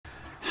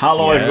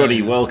Hello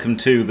everybody, welcome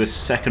to the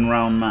second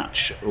round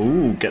match.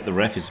 Ooh, get the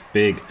ref is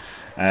big.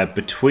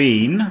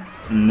 Between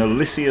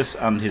Knollissius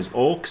and his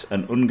Orcs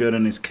and Ungern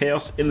and his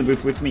Chaos. In the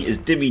booth with me is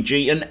Dimmy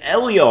G and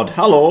Elyod.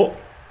 Hello.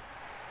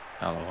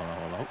 Hello, hello,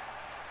 hello.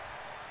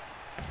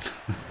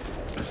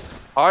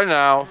 Hi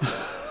now.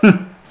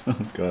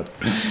 Oh god,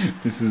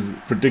 this is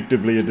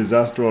predictably a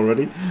disaster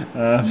already.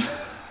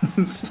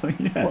 So,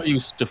 yeah. What are you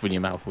stuffing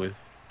your mouth with?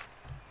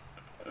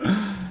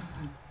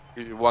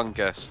 One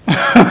guess.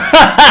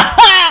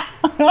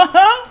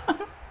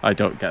 I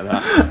don't get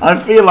that. I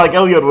feel like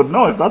Elyod would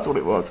know if that's what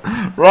it was.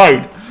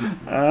 Right.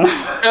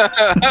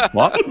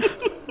 What?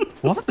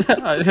 What?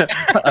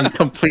 I'm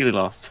completely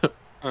lost.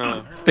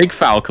 Big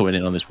foul coming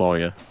in on this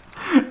warrior.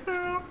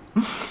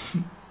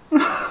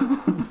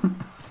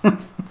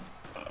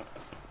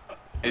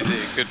 Is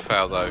it a good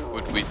foul though?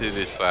 Would we do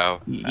this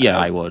foul? Yeah,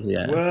 I would.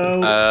 Yeah.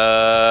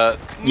 Well,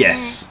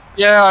 yes.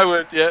 Yeah, I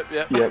would. Yep.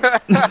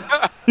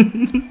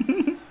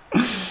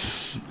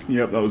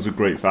 Yep, that was a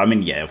great foul. I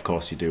mean, yeah, of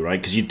course you do, right?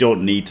 Because you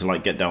don't need to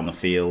like get down the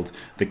field.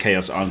 The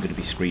Chaos aren't going to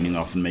be screening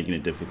off and making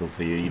it difficult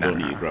for you. You don't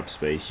need to grab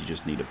space. You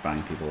just need to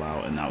bang people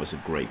out, and that was a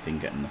great thing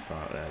getting the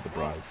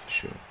bribe for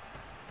sure.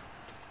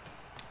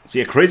 So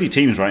yeah, crazy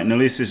teams, right?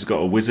 Knollissius has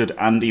got a wizard,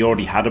 and he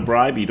already had a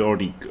bribe. He'd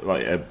already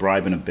like a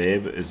bribe and a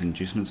babe as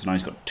inducements, so now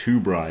he's got 2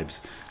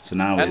 bribes. So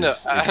now and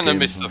a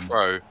missed the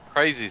throw.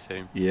 Crazy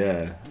team.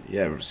 Yeah,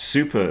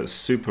 super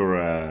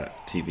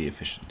TV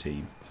efficient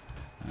team.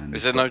 And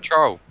is there no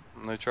troll?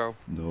 No troll.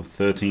 No,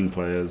 13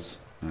 players,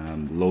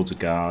 loads of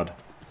guard.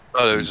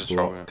 Oh, there was a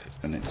troll. Yeah.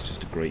 And it's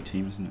just a great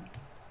team, isn't it?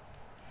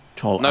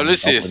 Troll. No,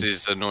 Elyod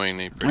is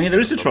annoyingly pretty. Oh yeah,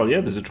 there is a troll.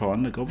 Yeah, there's a troll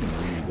and a goblin.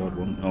 Oh my god,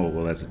 one. Oh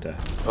well, there's a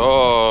death.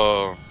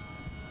 Oh,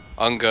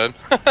 Ungern.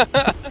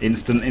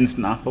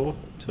 instant apple.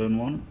 Turn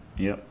 1.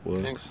 Yep,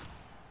 works.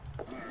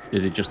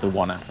 Is it just the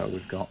 1 apple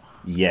we've got?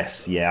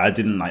 Yes, yeah. I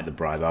didn't like the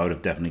bribe. I would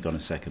have definitely gone a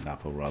second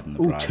apple rather than the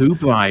bribe. 2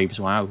 bribes.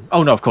 Wow.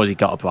 Oh no, of course he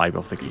got a bribe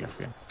off the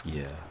gift.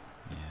 Yeah.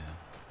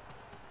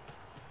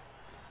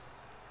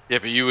 Yeah,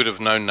 but you would have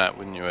known that,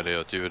 wouldn't you,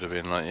 Elyod? You would have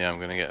been like, yeah, I'm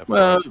going to get a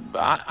bribe.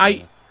 Well,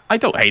 I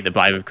don't hate the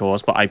bribe, of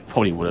course, but I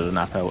probably would have done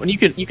that. And you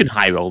can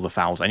high roll the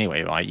fouls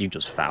anyway, right? You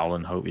just foul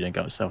and hope you don't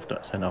get yourself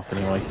sent off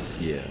anyway.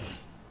 Yeah.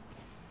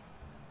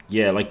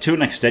 Yeah, like to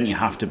an extent, you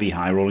have to be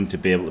high rolling to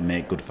be able to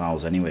make good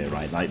fouls anyway,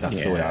 right? Like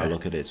that's the way I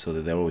look at it. So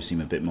that they always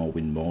seem a bit more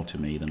win more to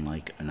me than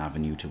like an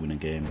avenue to win a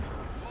game.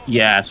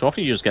 Yeah, so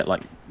often you just get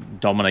like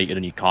dominated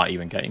and you can't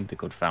even get into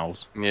good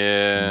fouls.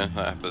 Yeah,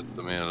 that happens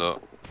to me a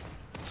lot,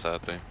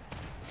 sadly.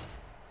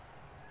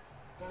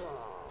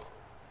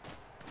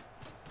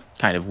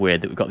 Kind of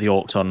weird that we've got the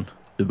Orcs on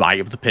the right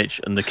of the pitch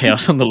and the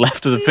Chaos on the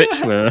left of the pitch.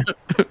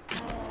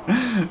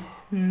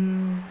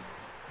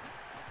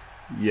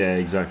 Yeah,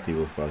 exactly,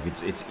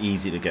 Wolfbag. It's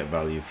easy to get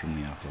value from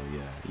the apple.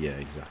 Yeah,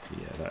 exactly.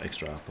 Yeah, that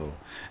extra apple,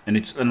 and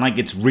it's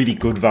really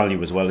good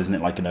value as well, isn't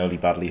it? Like an early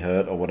badly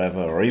hurt or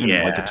whatever, or even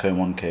like a turn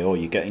 1 KO.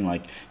 You're getting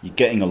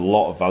a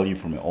lot of value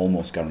from it,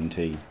 almost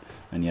guaranteed.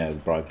 And yeah, the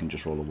bribe can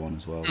just roll a 1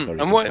 as well.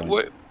 And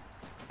what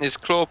is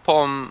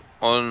Clawpom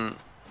on?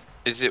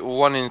 Is it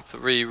 1 in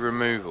 3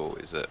 removal?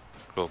 Is it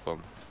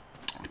Clawpom?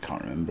 I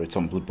can't remember. It's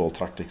on Blood Bowl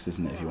Tactics,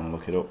 isn't it? If you want to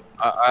look it up.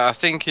 I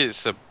think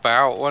it's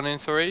about 1 in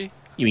 3.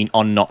 You mean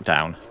on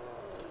knockdown?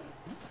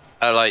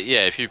 Like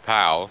yeah, if you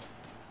pow,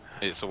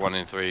 it's a 1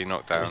 in 3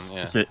 knockdown.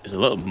 It's a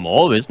little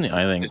more, isn't it?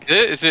 I think.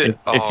 Is it?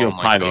 If you're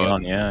piling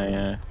on,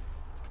 yeah.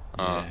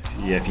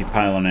 Yeah, if you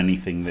pile on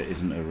anything that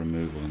isn't a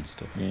removal and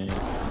stuff. Yeah.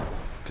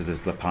 Because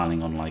there's the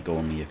piling on like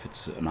only if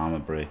it's an armor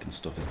break and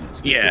stuff, isn't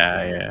it?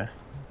 Yeah.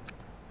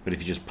 But if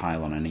you just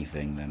pile on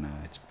anything, then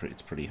it's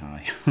pretty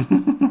high.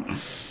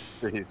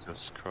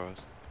 Jesus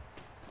Christ.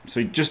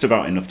 So just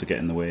about enough to get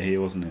in the way here,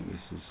 wasn't it?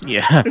 This is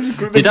Did have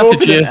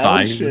to cheer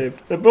high.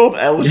 They're both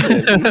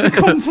L-shaped. It's a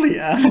complete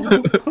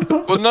L.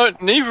 Well, no,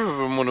 neither of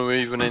them want to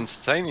even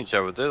entertain each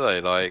other, do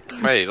they? Like,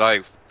 mate,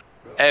 like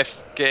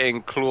F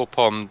getting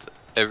claw-pommed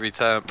every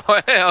turn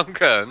by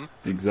Ungern.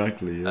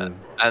 Exactly, yeah.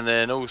 And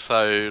then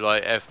also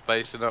like F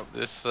basing up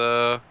this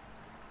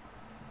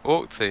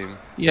Orc team.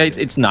 Yeah,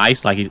 it's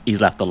nice. Like he's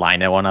left the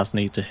lino on,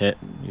 hasn't he, to hit,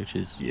 which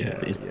is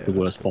the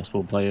worst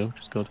possible player,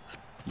 which is good.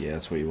 Yeah,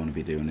 that's what you want to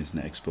be doing, isn't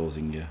it?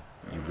 Exposing your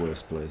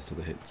worst players to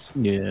the hits.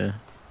 Yeah.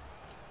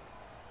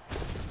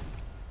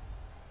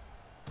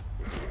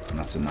 And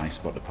that's a nice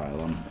spot to pile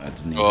on.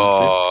 Doesn't even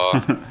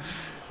have to.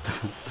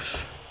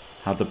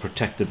 Had the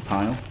protected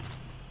pile.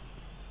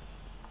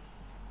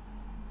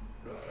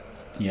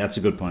 Yeah, that's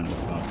a good point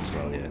with Park as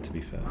well, yeah, to be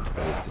fair.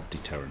 That is the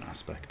deterrent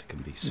aspect. It can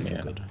be super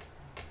good.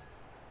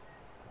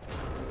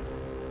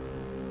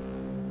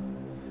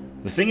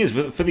 The thing is,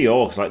 for the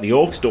Orcs, like the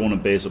Orcs don't want to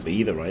base up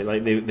either, right?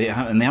 Like they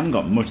haven't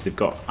got much. They've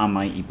got a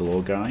mighty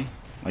blow guy.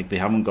 Like they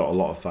haven't got a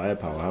lot of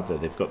firepower, have they?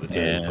 They've got the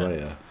daily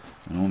player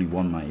and only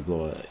 1 mighty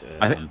blow.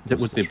 I think that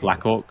was the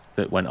Black Orc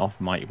that went off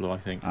mighty blow. I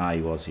think. Ah,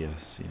 he was.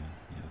 Yes, yeah,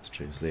 that's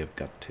true. So they've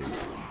got 2.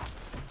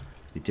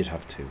 They did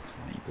have 2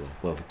 mighty blow.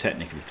 Well,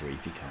 technically 3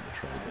 if you count the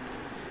troll. But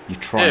you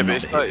try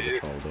not to hit the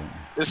troll, don't you?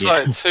 It's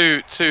like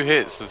two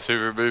hits and 2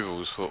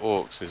 removals for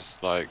Orcs is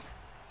like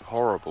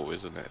horrible,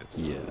 isn't it?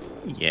 Yeah.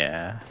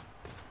 Yeah.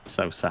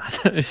 So sad.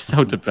 It's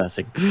so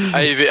depressing.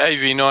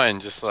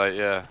 AV9, just like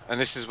and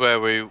this is where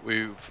we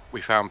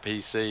found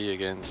PC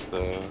against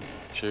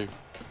Shu.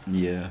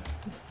 Yeah.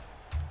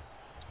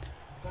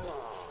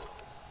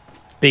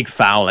 Big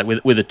foul, like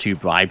with the 2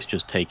 bribes,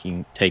 just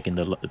taking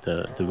the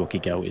rookie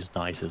go is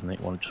nice, isn't it?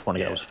 Just want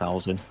to get those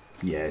fouls in.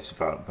 Yeah, it's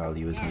about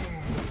value, isn't it?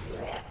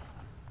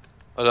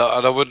 And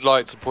I would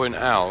like to point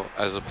out,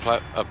 as a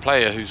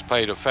player who's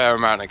played a fair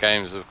amount of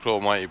games of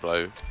Claw Mighty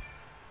Blow,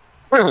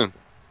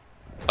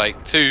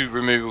 like 2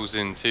 removals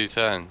in 2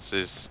 turns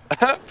is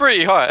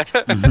pretty high.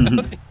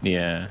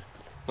 Yeah.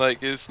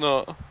 Like it's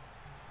not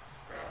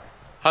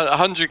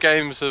 100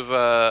 games of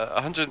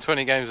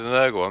 120 games of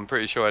Nurgle. I'm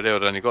pretty sure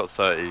Elyod only got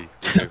 30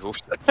 removals.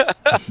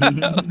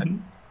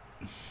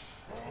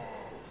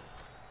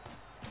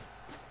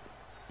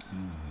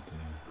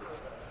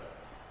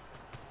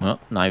 Well,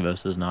 9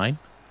 versus 9.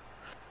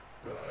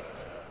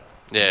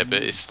 Yeah,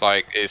 but it's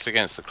like it's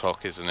against the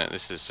clock, isn't it?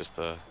 This is just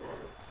a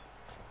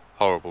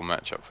horrible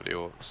matchup for the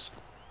Orcs.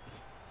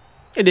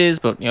 It is,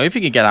 but you know, if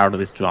you can get out of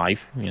this drive,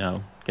 you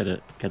know, get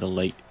a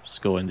late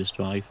score in this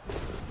drive.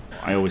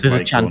 I always There's a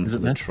like chance, going for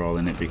isn't the there? troll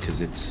in it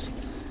because it's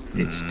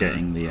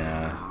getting the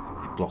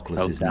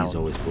blockless, isn't he? He's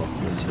always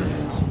blockless.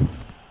 Yeah, so,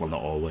 well,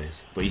 not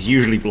always, but he's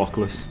usually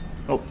blockless.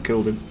 Oh,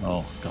 killed him.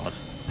 Oh God.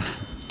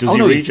 Does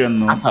he regen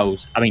though?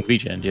 I mean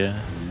regen,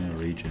 yeah. Yeah,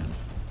 regen.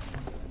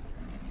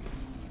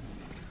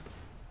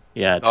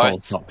 Yeah, troll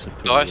blocks are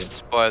pretty,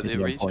 Diced by the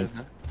pretty on region.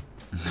 point.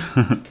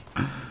 Huh?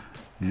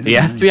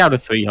 Yeah, 3 out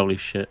of 3. Holy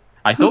shit!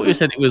 I thought you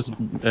said it was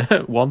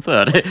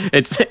 1/3.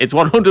 It's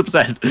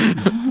 100%.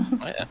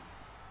 Oh, yeah.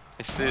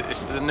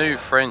 It's the new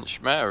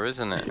French meta,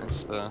 isn't it?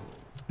 It's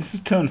This is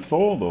turn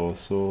 4 though,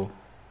 so.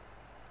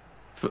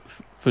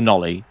 For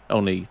Nolly,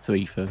 only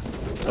 3 for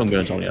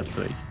Ungern's only had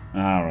 3.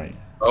 All right.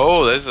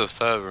 oh, there's a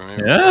 3rd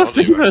removal. Yeah, Nolly,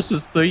 3 right?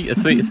 versus 3,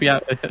 3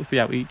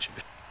 out each.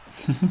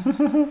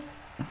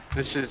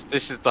 This is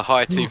the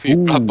high TV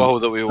Blood Bowl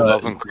that we all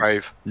love and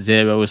crave.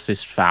 0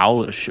 assist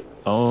foul.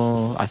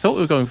 Oh, I thought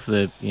we were going for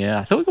the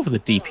I thought we were going for the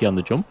DP on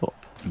the jump up.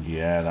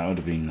 Yeah, that would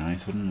have been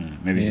nice, wouldn't it?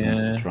 Maybe he wants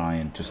to try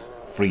and just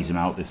freeze him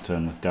out this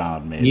turn with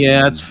guard, maybe.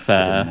 Yeah, that's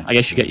fair. I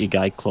guess you get your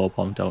guy claw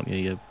bomb, don't you?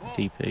 Your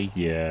DP.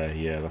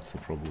 Yeah, that's the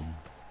problem.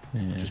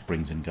 Yeah. Just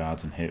brings in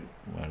guards and hit,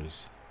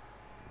 whereas.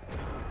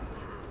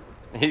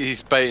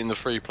 He's baiting the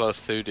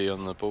 3+2 D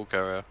on the ball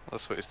carrier.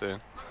 That's what he's doing.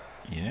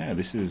 Yeah,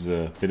 this is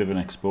a bit of an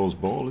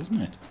exposed ball, isn't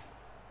it?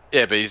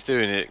 Yeah, but he's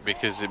doing it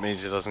because it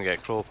means he doesn't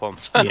get claw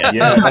bombs. Yeah.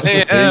 Yeah, that's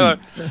the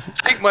thing.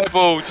 Take my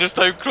ball, just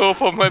don't claw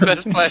bomb my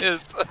best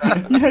players.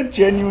 Yeah,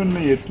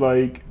 genuinely, it's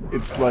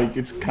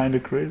kind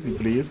of crazy,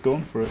 but he is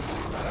going for it.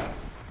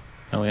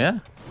 Oh yeah.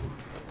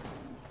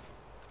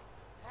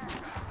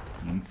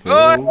 And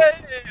Oh, fails.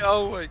 hey!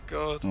 Oh my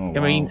god. Oh, I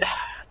mean, wow.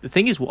 the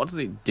thing is, what does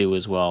it do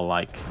as well?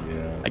 Like,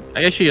 Yeah.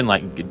 I guess you can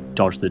like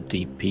dodge the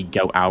DP,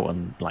 go out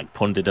and like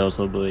punt it or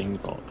something,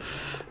 but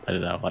I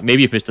don't know. Like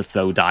maybe if Mr.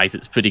 Throw dies,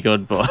 it's pretty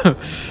good, but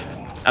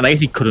and I guess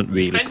he couldn't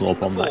really claw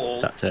bomb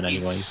that turn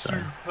anyway. So Do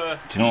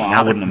you know what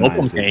now I wouldn't have claw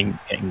bomb's minded?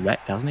 getting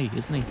wrecked, hasn't he?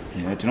 Isn't he?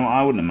 Yeah, do you know what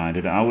I wouldn't have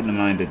minded? I wouldn't have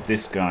minded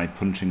this guy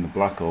punching the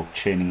Black Orc,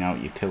 chaining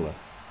out your killer.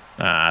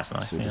 Ah, that's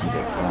nice. So he Yeah. doesn't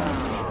get fired.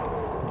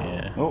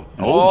 Yeah. Oh,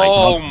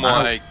 Oh God.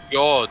 my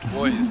god,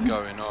 what is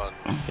going on?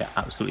 Yeah,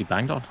 absolutely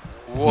banged on.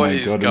 What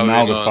is God, going and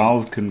now the on?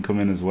 fouls can come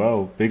in as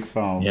well. Big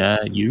foul.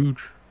 Yeah,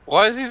 huge.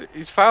 Why is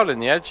he's fouling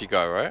the edgy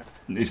guy, right?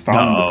 He's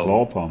fouling No. the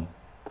claw palm.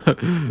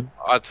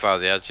 I'd foul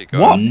the edgy guy.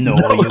 What? No,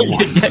 you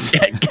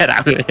wouldn't. get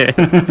out of here.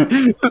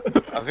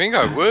 I think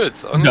I would,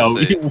 honestly. No,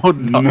 you would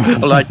not.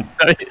 No. Like,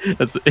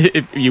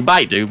 if you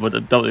might do, but I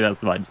don't think that's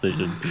the right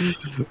decision.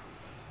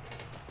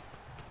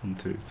 1,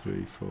 2,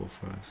 3, 4,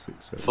 5,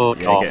 6, 7.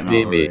 Fuck Yeah, off, get him out of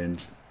Dimmy.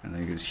 range. I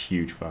think it's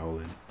huge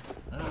fouling.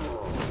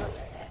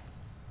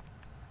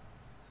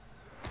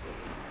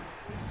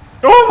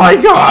 Oh my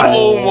god!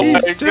 Oh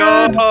my He's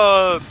god!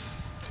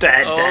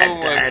 Dead, Oh dead,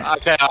 my- dead.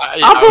 Okay,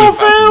 Apple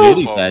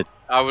fails! Really bad.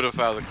 I would have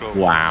fouled the claw.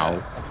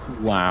 Wow.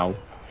 Wow.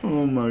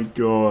 Oh my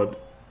god.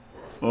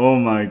 Oh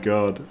my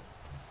god.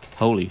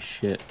 Holy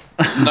shit.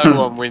 No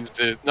one wins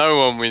this. No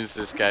one wins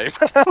this game.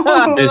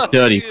 This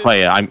dirty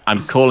player,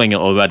 I'm calling it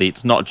already.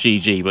 It's not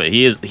GG, but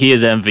he is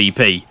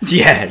MVP.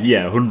 Yeah,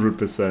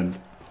 100%.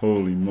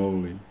 Holy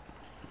moly.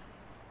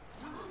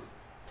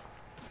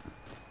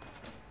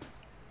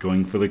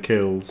 Going for the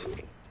kills.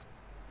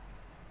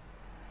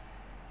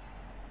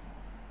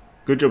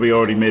 Good job he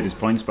already made his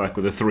points back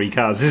with the 3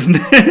 cars, isn't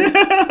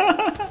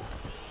it?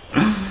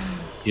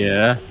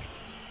 Yeah.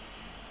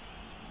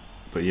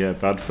 But yeah,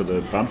 bad for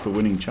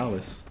winning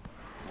Chalice.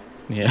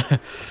 Yeah.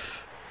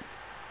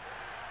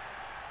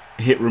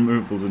 Hit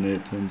removals and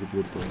 8 turns of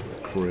Blood Bowl.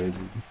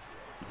 Crazy.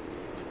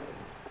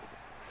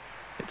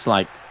 It's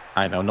like,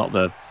 I know, not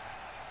the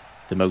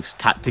most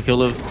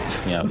tactical of,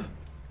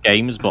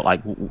 games, but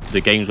like the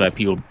games where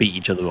people beat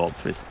each other up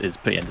is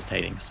pretty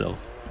entertaining still.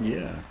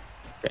 Yeah.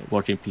 Okay,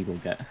 watching people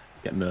get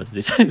murdered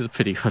is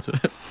pretty good.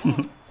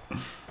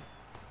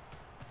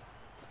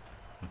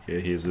 Okay,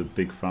 here's a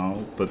big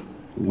foul, but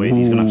wait,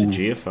 he's gonna have to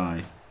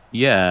GFI.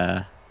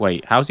 Yeah.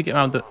 Wait, how's he getting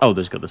around the... Oh,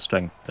 there's got the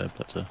strength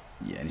blitzer.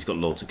 Yeah, and he's got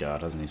loads of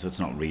guard, hasn't he? So it's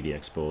not really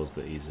exposed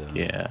that he's...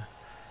 Yeah.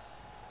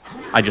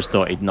 I just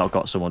thought he'd not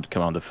got someone to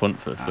come around the front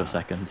for a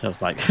second. I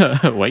was like,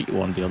 wait,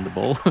 one be on the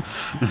ball.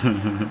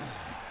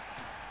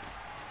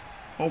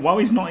 Oh, wow,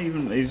 he's not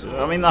even...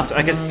 I mean,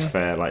 I guess it's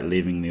fair, like,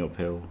 leaving the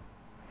uphill.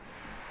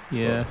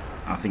 Yeah.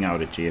 But I think I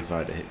would have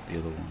GFI'd to hit the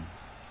other one.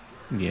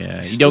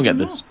 Yeah, you don't get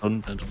the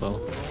stun as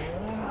well.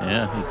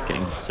 Yeah, he's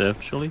getting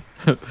served, surely.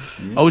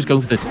 Oh, he's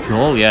going for the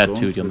ball. Yeah,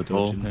 2D on the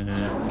ball.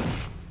 Yeah.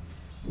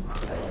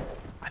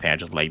 I think I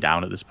just lay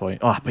down at this point.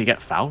 Oh, but you get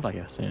fouled, I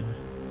guess. Yeah,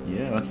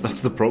 yeah,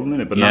 that's the problem,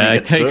 isn't it? But yeah, now you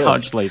get served. You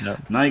can't just lay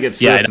down. Now you get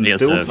served and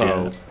still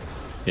fouled.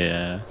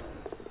 Yeah.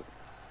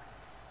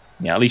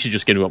 Yeah, at least you're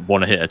just going to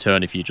want to hit a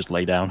turn if you just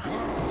lay down.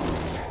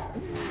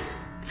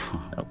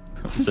 Oh,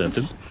 served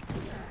him.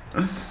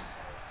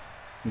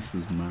 This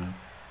is mad.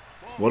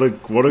 What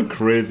a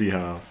crazy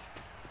half.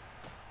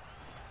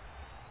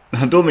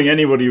 I don't think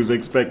anybody was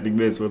expecting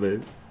this, were they?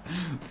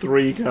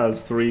 3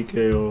 CAS, 3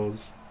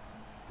 KOs.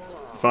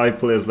 5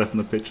 players left on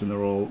the pitch, and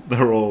they're all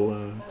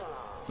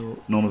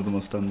none of them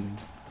are standing.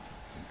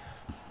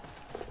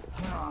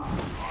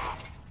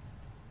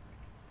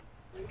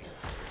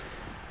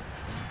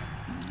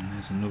 And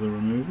there's another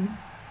removal.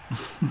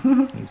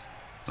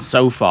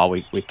 So far,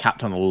 we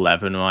capped on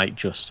 11, right?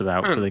 Just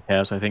about for the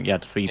chaos. I think he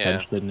had 3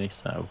 bench, didn't he?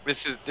 So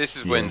this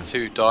is when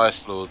 2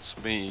 dice lords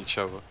meet each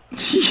other.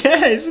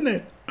 Yeah, isn't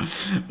it?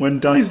 When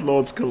dice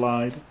lords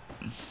collide.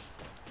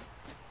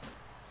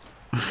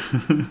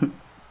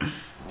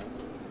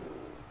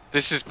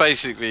 This is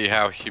basically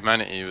how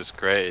humanity was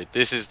created.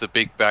 This is the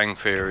Big Bang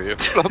Theory of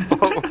Blood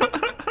Bowl.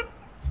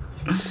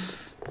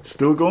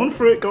 Still going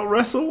for it. Got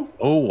wrestle.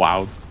 Oh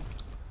wow.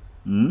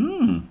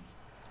 Mmm.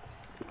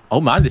 Oh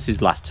man, this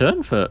is last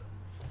turn for...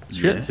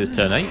 Shit, this is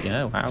turn 8,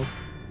 yeah, wow.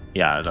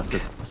 Yeah,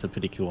 that's a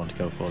pretty cool one to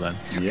go for then.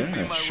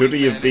 Yeah, should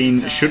he have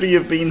been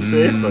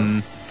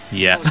safer?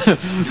 Yeah,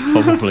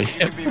 probably.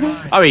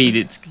 I mean,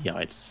 it's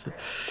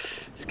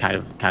kind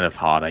of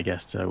hard, I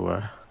guess,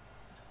 to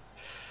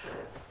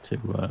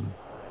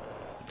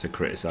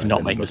criticize, to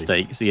not make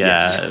mistakes. Yeah,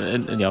 yes.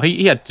 And you know,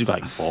 he had to do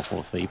like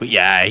 4-4-3, but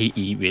yeah,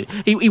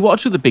 he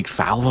watched with a big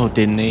foul though,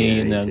 didn't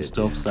he? Yeah, and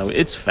stuff. So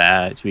it's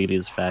fair. It really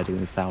is fair doing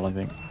the foul, I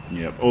think.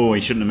 Yep. Oh,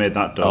 he shouldn't have made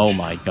that dodge. Oh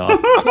my god.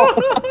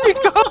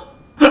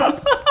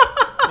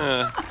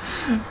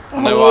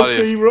 Oh,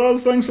 see,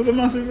 Roz, thanks for the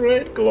massive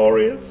raid.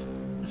 Glorious.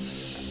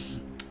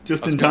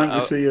 Just in time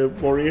to see a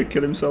warrior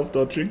kill himself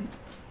dodging.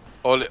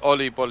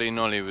 Ollie Bolly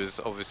Nolly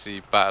was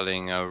obviously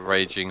battling a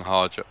raging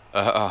hard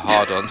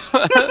on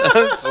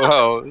as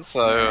well,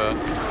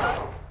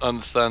 so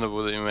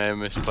understandable that he may have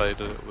misplayed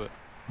a little bit.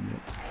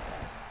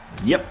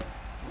 Yep.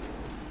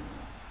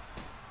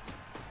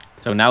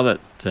 So now that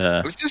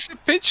it's just a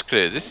pitch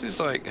clear. This is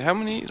like how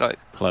many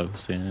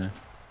close? Yeah.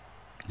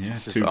 Yeah.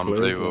 This is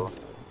unbelievable.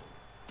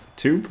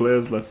 2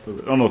 players left for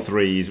the... Oh no,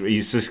 3.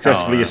 He's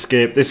successfully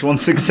escaped. This one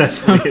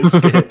successfully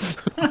escaped.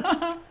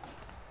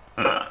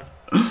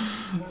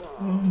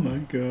 Oh my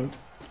god.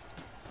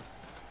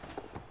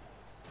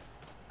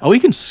 Oh, he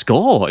can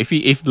score. If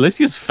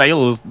Elysius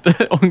fails,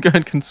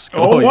 Ungern can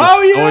score. Oh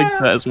wow, yeah.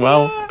 As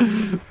well.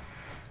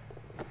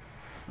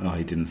 Oh,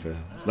 he didn't fail.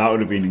 That would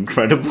have been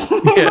incredible.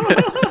 Yeah.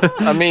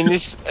 I mean,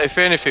 this, if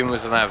anything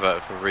was an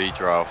advert for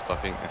redraft, I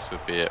think this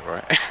would be it,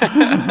 right?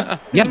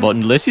 Yeah, but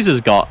Elysius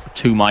has got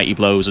 2 mighty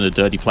blows and a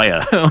dirty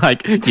player.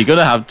 Like, you're going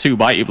to have 2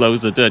 mighty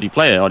blows and a dirty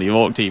player on your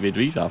Orc team in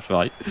redraft,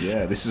 right?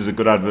 Yeah, this is a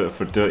good advert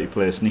for dirty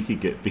player sneaky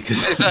git,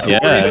 because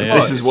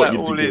this is what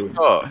you'd be doing.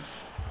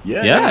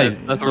 Yeah,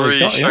 that's all he's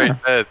got, straight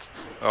heads.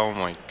 Oh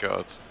my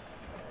god.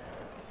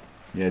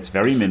 Yeah, it's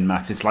very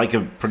min-max. It's like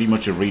pretty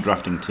much a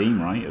redrafting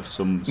team, right? Of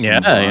some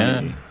variety.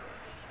 Yeah.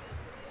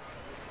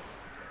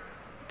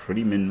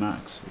 Pretty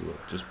min-max.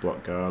 Just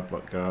block guard,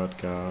 block guard,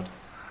 guard,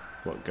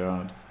 block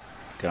guard,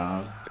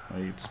 guard.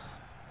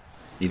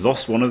 He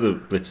lost one of the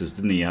blitzers,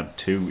 didn't he? He had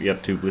two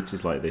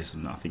blitzers like this,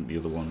 and I think the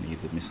other one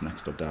either missed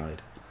next or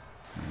died.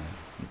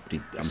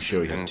 But I'm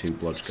sure he had 2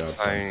 blood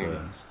guards down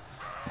firms.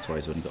 That's why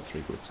he's only got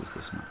 3 blitzers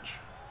this match.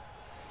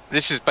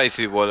 This is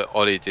basically what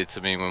Ollie did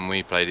to me when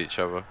we played each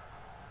other.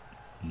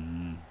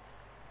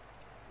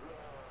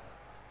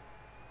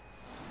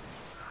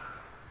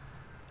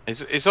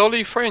 Is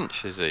Ollie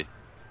French, is he?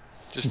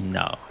 Just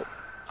no.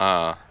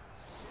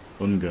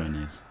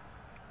 Ungern is.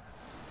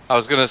 I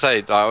was gonna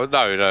say no.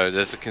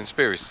 There's a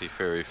conspiracy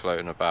theory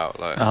floating about.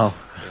 Like, yeah.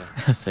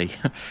 I see.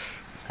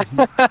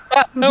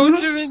 What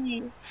do you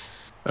mean?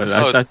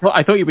 I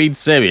thought you mean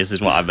serious,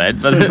 is what I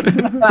meant. But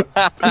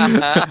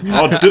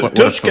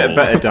Dutch get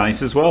better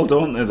dice as well,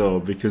 don't they? Though,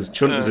 because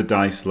Chunt is a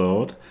dice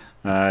lord.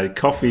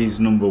 Coffee's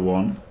number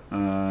 1.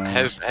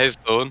 Has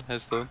done.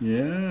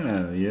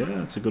 Yeah,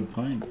 that's a good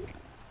point.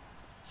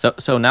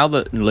 So now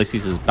that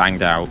Knollissius has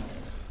banged out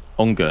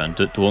Ungern,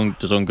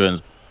 does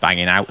Ungern's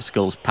banging out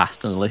skills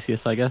past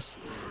Knollissius, I guess?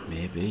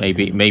 Maybe like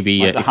if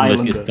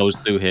Knollissius goes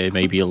through here,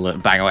 maybe he'll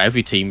bang out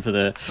every team for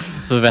the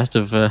rest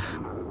of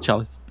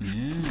Chalice.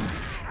 Yeah.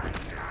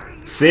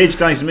 Sage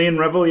dice me and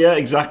Rebel, yeah,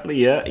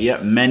 exactly,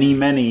 yeah.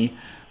 Many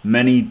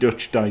Many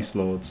Dutch dice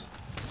lords.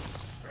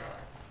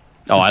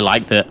 Oh, I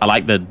like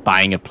the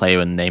buying a player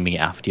and naming it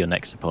after your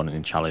next opponent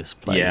in Chalice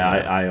play. Yeah,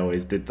 I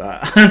always did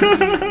that.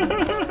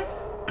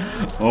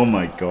 Oh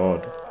my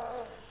god.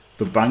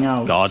 The bang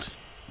outs. God.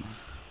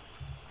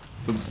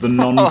 The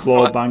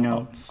non-claw bang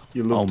outs.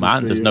 You love to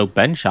man, see there's it. no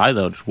bench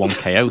either, just 1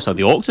 KO. So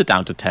the Orcs are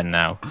down to 10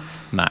 now,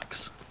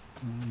 max.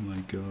 Oh my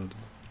god.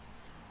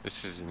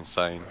 This is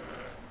insane.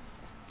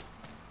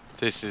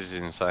 This is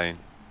insane.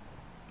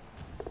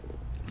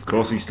 Of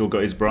course, he's still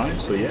got his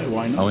bribe, so yeah,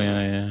 why not? Oh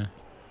yeah.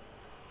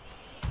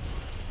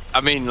 I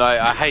mean, like,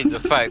 I hate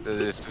the fact that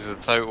this is a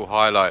total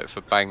highlight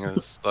for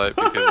bangers, like,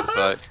 because it's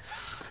like,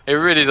 it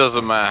really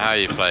doesn't matter how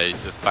you play,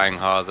 just bang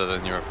harder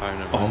than your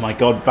opponent. Oh my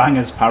god,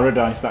 Banger's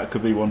Paradise, that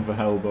could be one for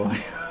Hellboy.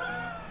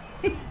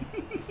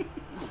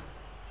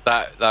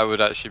 That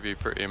would actually be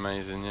pretty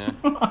amazing, yeah.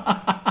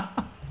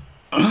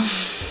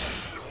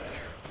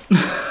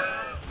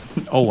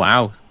 Oh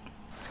wow,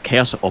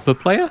 Chaos upper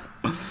player,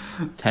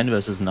 10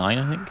 versus 9,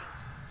 I think.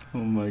 Oh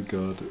my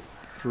god.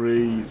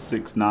 3,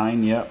 6,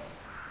 9, yep.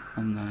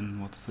 And then,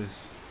 what's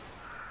this?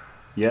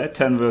 Yeah,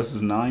 10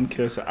 versus 9,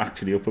 Cursor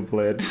actually upper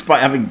player,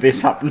 despite having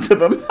this happen to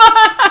them.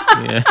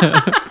 Yeah.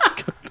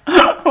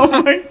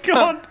 Oh my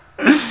god.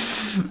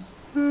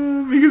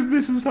 Because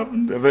this has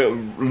happened. A bit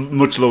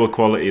much lower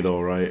quality though,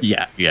 right?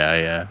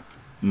 Yeah.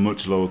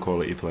 Much lower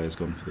quality players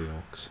gone for the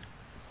Orcs.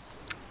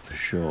 For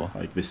sure.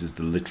 Like, this is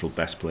the literal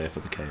best player for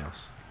the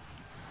Chaos.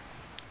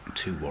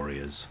 2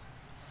 warriors.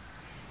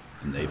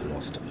 And they've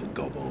lost a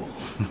gobble.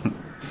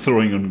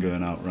 Throwing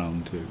Ungern out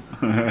round 2.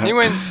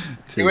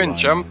 He went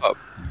jump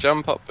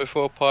up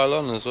before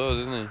pylon as well,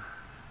 didn't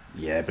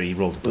he? Yeah, but he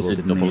rolled a double, It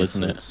didn't double, he?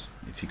 isn't it? So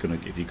if you're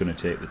gonna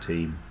take the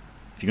team,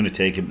 if you're gonna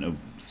take him to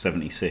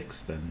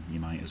 76, then you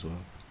might as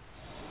well.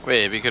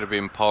 Wait, if he could have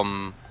been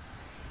pom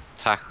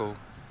tackle.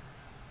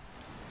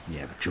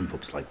 Yeah, but jump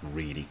up's like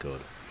really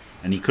good,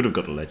 and he could have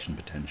got a legend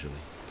potentially.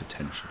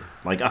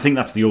 Like, I think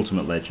that's the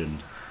ultimate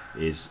legend,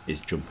 is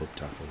jump up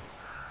tackle.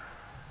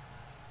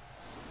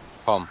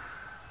 Pom.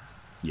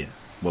 Yeah,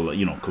 well,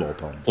 you know, claw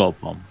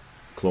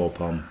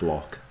palm,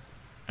 block,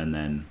 and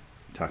then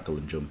tackle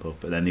and jump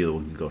up, and then the other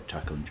one can go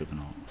tackle and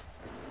juggernaut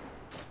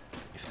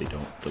if they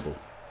don't double.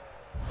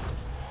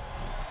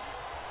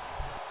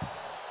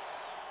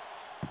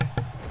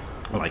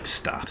 I like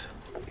stat,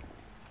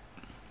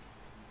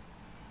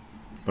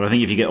 but I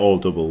think if you get all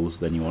doubles,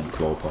 then you want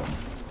claw palm,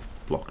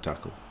 block,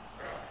 tackle.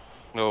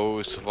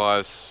 Oh,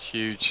 survives,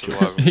 huge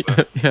survival.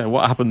 Yeah,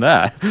 what happened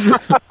there?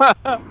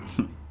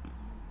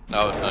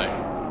 No,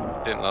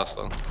 didn't last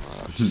long.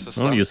 Just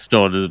a Only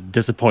start. a start a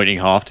disappointing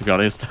half, to be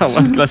honest.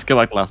 Let's go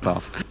back last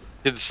half.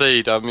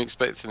 Concede, I'm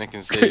expecting a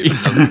concede. He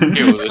doesn't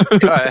kill this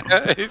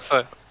guy.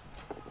 So,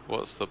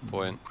 what's the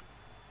point?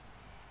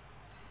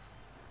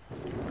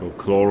 Go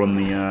claw on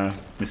the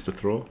Mr.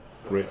 Throw.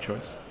 Great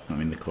choice. I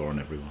mean, the claw on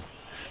everyone.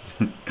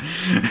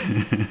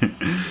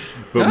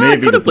 But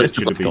maybe the blitz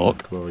should have been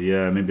with claw.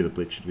 Yeah, maybe the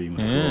blitz should have been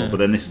with claw. But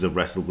then this is a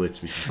wrestle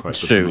blitz, which is quite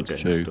good.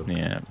 It's true.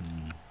 Yeah.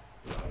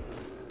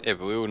 Yeah,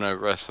 but we all know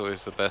wrestle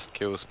is the best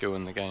kill skill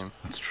in the game.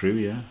 That's true,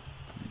 yeah.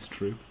 It's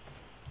true.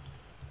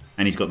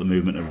 And he's got the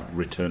movement of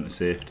return to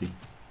safety.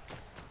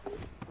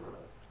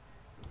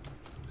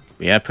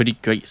 Yeah, pretty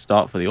great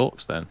start for the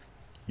Orcs then.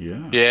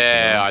 Yeah.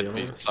 Yeah, so, I'd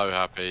be so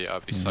happy.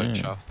 I'd be so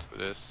chuffed with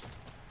this.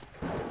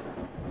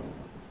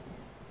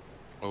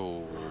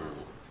 Oh.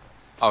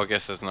 I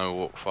guess there's no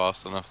walk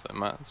fast enough that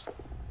matters.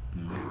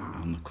 No,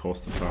 and of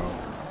course the foul.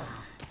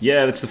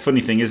 Yeah, that's the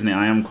funny thing, isn't it?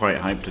 I am quite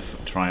hyped to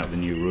try out the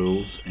new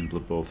rules in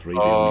Blood Bowl 3. The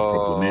only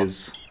problem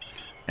is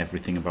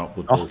everything about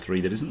Blood Bowl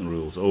 3 that isn't the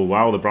rules. Oh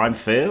wow, the bribe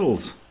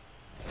fails.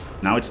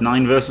 Now it's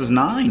 9 versus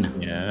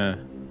 9. Yeah.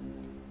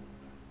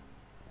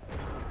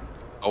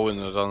 I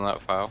wouldn't have done that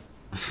foul.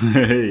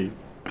 Hey.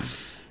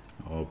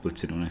 Oh,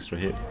 blitzing on extra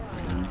hit.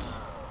 Very nice.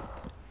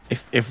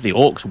 If the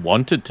Orcs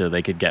wanted to,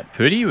 they could get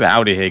pretty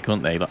rowdy here,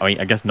 couldn't they? I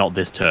mean, I guess not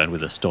this turn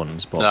with the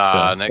stuns, but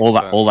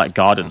all that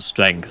guard and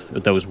strength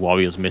with those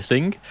warriors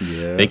missing,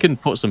 they can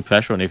put some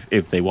pressure on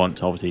if they want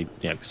to. Obviously,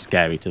 you know,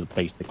 scary to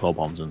base the claw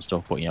bombs and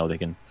stuff, but you know they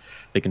can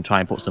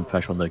try and put some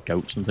pressure on the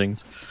goats and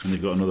things. And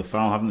they've got another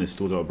foul, haven't they?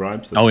 Still got a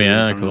bribe. So oh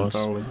yeah, of course.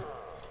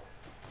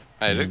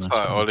 Hey, it looks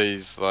like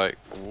Ollie's like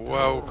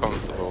well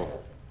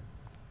comfortable.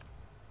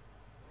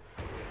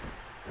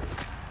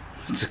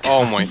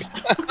 Oh my!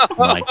 Oh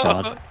my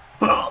god!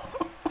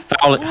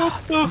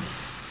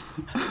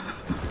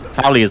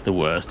 Fowley is the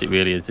worst. It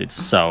really is. It's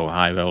so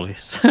high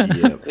rollies.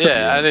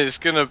 Yeah, and it's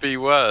gonna be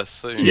worse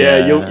soon.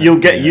 Yeah, you'll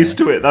get used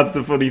to it. That's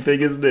the funny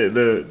thing, isn't it?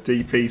 The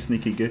DP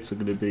sneaky gits are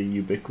going to be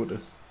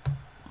ubiquitous.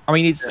 I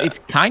mean, it's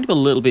kind of a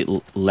little bit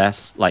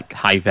less like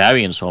high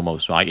variance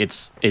almost, right?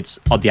 It's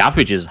the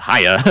average is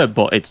higher,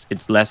 but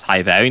it's less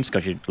high variance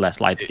because you're less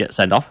likely to get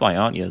sent off by,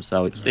 aren't you?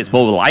 So it's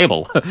more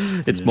reliable.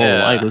 It's more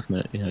reliable, isn't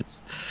it? Yeah,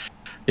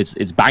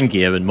 it's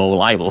bangier and more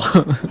reliable.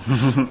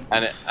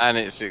 and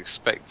it's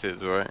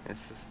expected, right?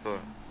 It's just like...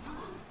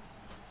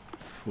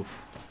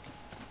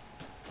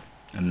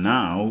 And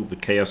now the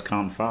Chaos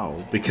can't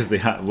foul because they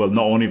had. Well,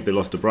 not only have they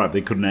lost a bribe,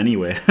 they couldn't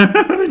anyway.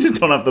 They just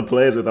don't have the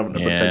players with having to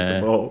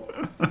protect the ball.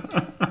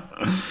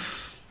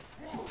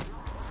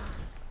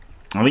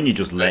 I think you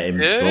just let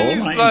him score,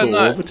 right, and go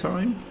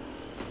overtime.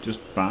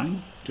 Just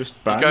bang.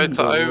 Just bang. You go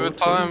to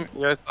overtime.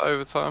 You go to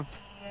overtime.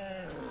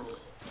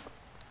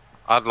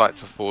 I'd like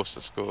to force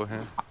the score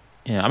here.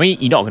 Yeah, I mean,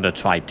 you're not going to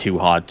try too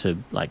hard to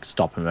like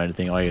stop him or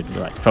anything, or you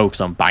like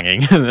focus on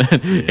banging.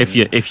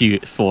 If you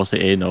force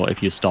it in, or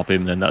if you stop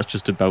him, then that's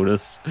just a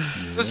bonus.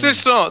 Yeah. Does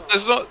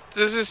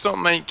this not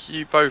make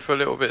you both a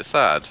little bit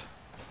sad?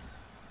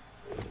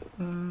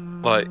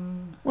 Like,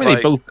 well,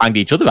 they both banged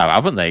each other out,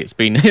 haven't they? It's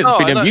been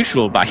a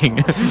mutual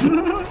banging.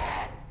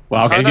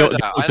 Well, okay, I know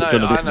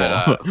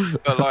that.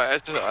 But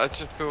like, I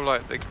just feel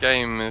like the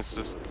game is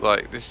just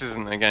like, this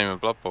isn't a game of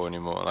Blood Bowl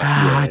anymore. Like,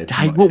 I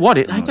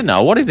don't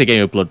know. What is a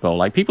game of Blood Bowl?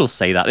 Like, people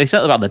say that they say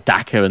about the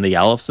Daka and the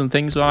Elves and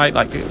things, right?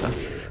 Like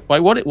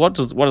what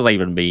does that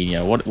even mean? You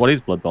know, what is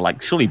Blood Bowl? Like,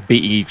 surely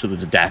beating each other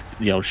to death.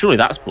 You know, surely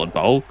that's Blood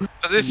Bowl.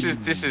 But there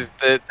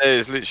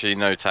is literally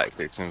no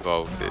tactics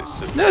involved.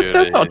 It's just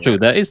that's not true.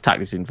 There is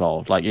tactics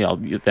involved. Like, you know,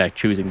 they're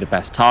choosing the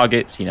best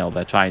targets. You know,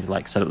 they're trying to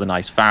like set up the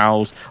nice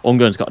fouls.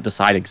 Ungern's got to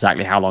decide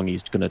exactly how long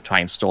he's going to try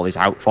and stall this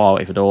out for,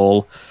 if at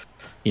all.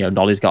 You know,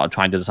 Nolly's got to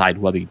try and decide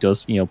whether he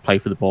does, you know, play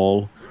for the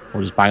ball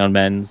or just bang on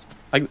men's.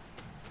 Like,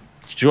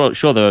 sure,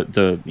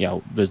 the you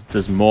know,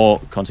 there's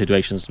more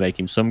considerations to make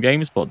in some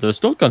games, but there's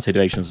still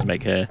considerations to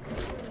make here.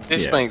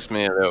 This makes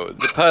me a little.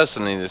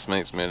 Personally, this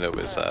makes me a little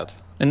bit sad.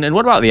 And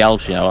what about the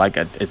elves? You know, like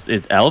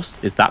is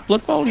elves? Is that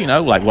Blood Bowl? You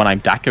know, like when I'm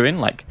Daka-ing,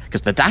 like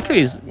because the Daka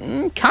is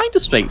kind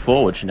of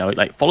straightforward. You know, it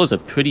like follows a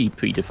pretty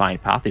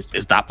predefined path.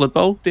 Is that Blood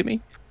Bowl,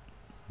 Dimmy?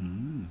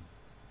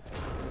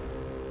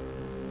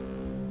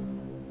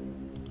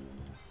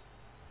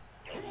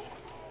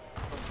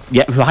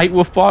 Yeah, right,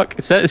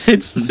 Wolfbark.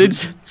 Since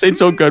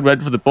Ungern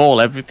went for the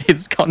ball,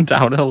 everything's gone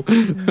downhill.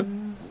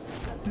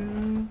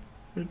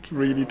 It's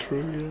really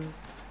true, yeah.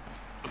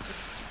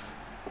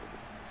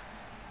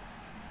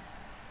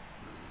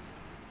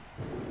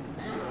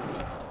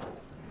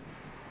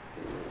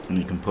 And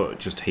you can put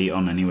just heat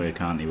on anyway,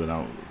 can't you,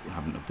 without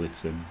having to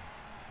blitz him?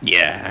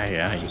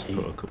 Yeah. Just put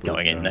a couple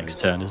going in next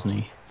turn, isn't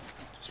he?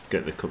 Just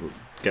get the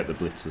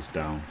blitzers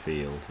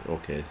downfield.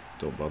 Okay,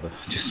 don't bother.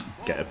 Just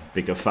get a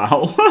bigger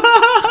foul.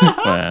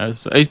 Yeah,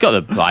 so he's got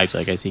the bribes.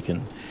 I guess he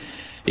can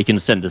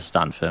send the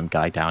stand firm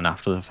guy down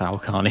after the foul,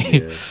 can't he?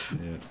 Yeah.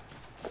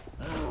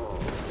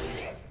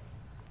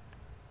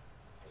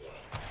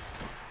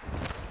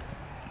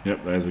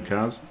 Yep, there's a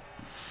Kaz.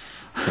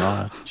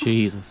 God,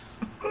 Jesus.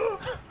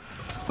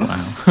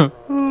 Wow.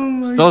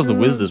 Oh Stars the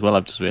Wizard as well,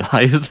 I've just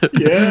realised.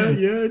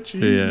 Yeah, Jesus.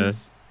 Yeah,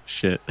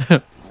 shit.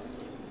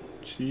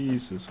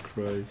 Jesus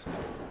Christ.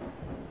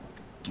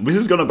 This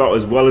has gone about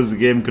as well as the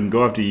game can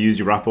go after you use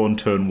your rap on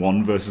turn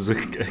 1 versus a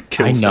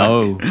kill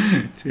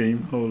stack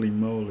team. Holy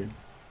moly.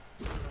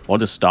 Or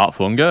just start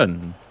for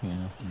Ungern.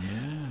 Yeah.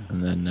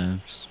 And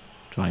then just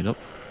dry it up.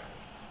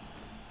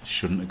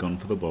 Shouldn't have gone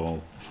for the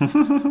ball.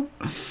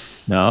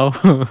 No.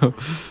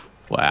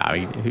 Well, I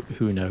mean,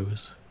 who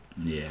knows?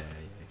 Yeah.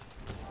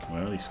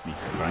 Well, he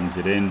bangs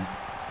it in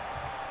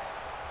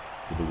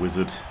with the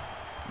Wizard.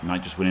 He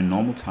might just win in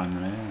normal time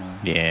then, eh?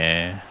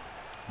 Yeah.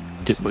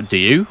 Do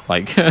you?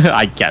 Like,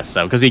 I guess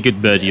so, because he could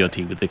murder your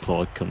team with the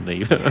claw, couldn't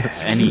he? Yeah,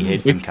 any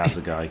hit can cast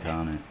a guy,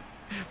 can't it?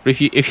 But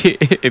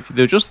if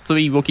there were just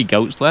 3 rookie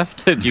goats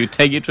left, do you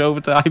take it to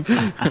overtime?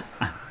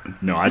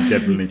 No, I'd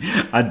definitely.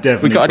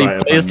 We got try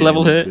any players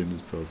level hit? As soon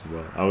as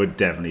possible. I would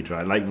definitely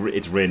try. Like,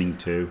 it's raining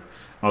too.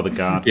 Oh, the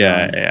guard.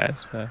 Yeah,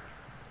 it's fair.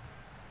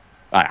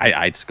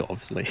 I'd score,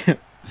 obviously.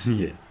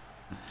 Yeah.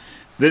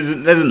 There's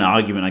an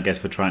argument, I guess,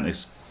 for trying to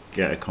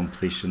get a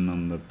completion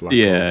on the black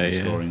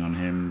scoring on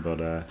him,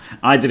 but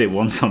I did it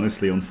once,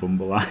 honestly, on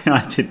Fumble.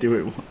 I did do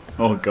it.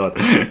 Oh god,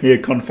 here,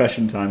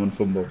 confession time on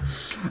Fumble.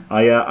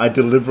 I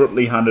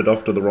deliberately handed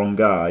off to the wrong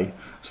guy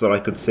so that I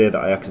could say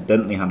that I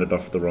accidentally handed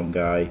off to the wrong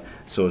guy.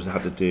 So I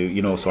had to do,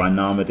 you know, so I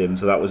Narmered him.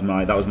 So that was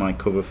my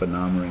cover for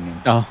Narmering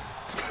him. Oh.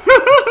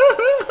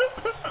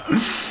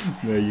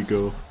 There you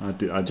go. I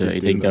did Dirty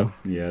do dingo.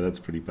 that. Yeah, that's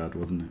pretty bad,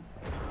 wasn't it?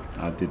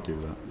 I did do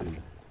that.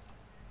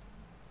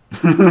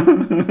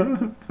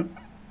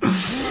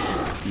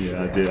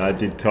 Yeah, I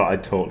did. I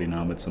totally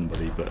Narmered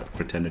somebody, but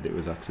pretended it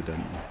was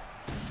accidental.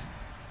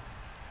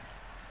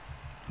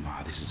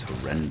 Wow, this is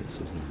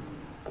horrendous, isn't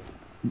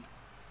it?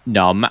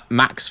 No,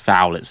 max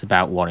foul. It's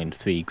about 1 in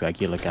 3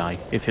 regular guy.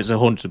 If it's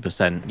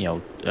 100%, you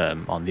know,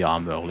 on the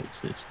arm roll,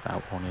 it's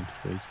about 1 in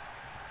 3.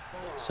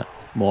 So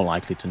more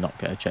likely to not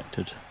get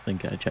ejected than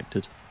get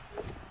ejected.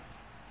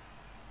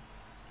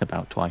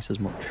 About twice as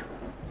much.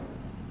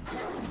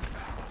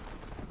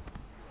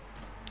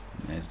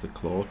 There's the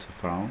claw to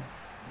foul.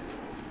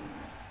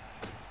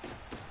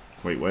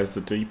 Wait, where's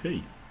the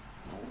DP?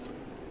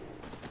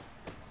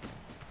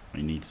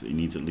 He needs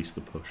at least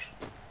the push.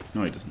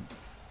 No, he doesn't.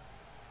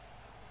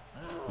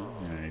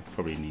 Yeah, he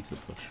probably needs the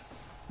push.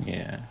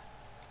 Yeah.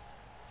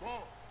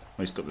 Oh,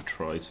 he's got the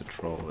try to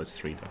troll. That's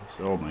 3 dice.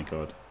 Oh my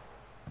god.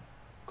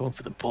 going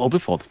for the ball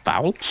before the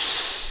foul.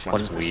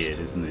 That's weird,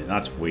 isn't it?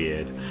 That's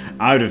weird.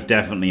 I would have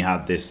definitely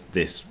had this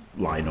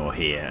lino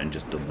here and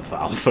just done the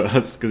foul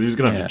first, because he was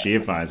going to have to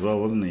GFI as well,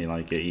 wasn't he?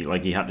 Like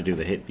he had to do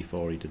the hit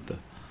before he did the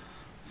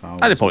foul.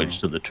 I'd have probably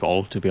just done the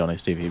troll, to be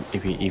honest, even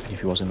if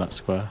he was in that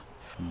square.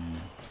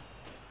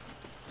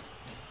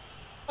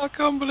 I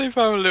can't believe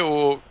how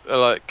little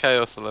like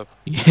chaos 11.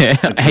 Yeah,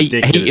 eight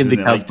in the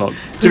chaos box.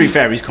 To be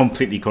fair, he's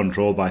completely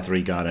controlled by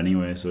 3 guard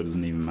anyway, so it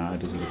doesn't even matter,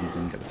 does it, if he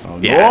doesn't get the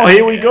foul? Yeah. Oh,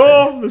 here we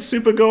go! The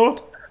super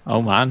goat!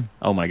 Oh man,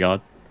 oh my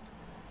god.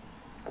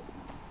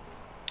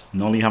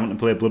 Nolly having to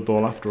play Blood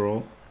Bowl after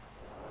all.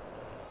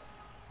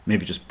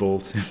 Maybe just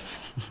bolt him.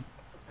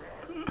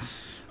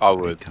 I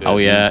would. Oh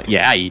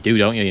yeah, you do,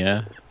 don't you?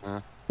 Yeah.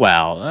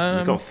 Well,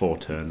 you've got 4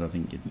 turns. I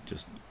think you'd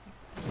just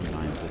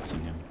rely on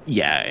blitzing him.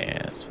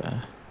 Yeah, that's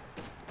fair.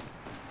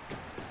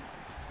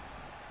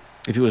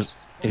 If it was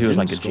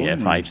like a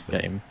GF5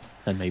 game,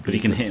 then maybe. But he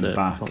can hit him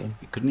back.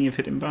 Couldn't he have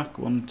hit him back?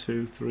 1,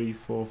 2, 3,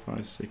 4,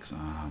 5, 6.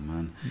 Ah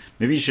man.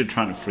 Maybe you should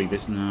try to free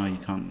this. No, you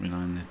can't rely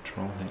on the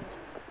troll hit.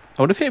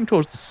 I would have hit him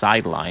towards the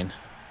sideline.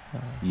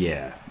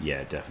 Yeah,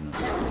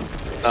 definitely.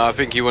 No, I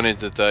think he wanted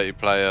the dirty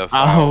player.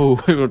 Foul.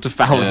 Oh, we want to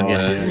foul him.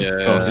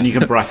 Yeah. And you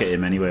can bracket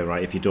him anyway,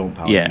 right? If you don't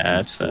power him, you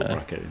can still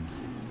bracket him.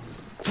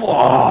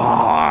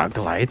 Whoa,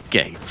 glide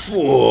games.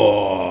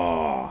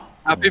 Whoa.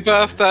 Happy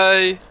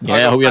birthday! Yeah,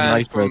 I hope you had a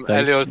nice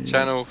birthday. Elyod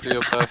channel for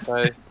your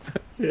birthday.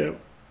 Yeah.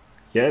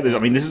 Yeah, this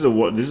is a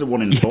 1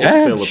 in 4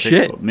 fail to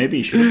pick up. Maybe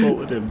you should have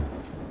bolted him.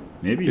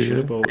 Maybe you should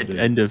have bolted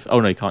him.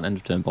 Oh no, you can't end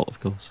of turn bolt, of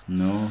course.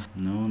 No,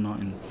 not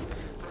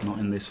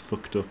in this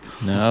fucked up.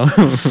 No.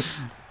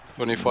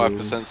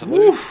 25% to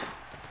lose.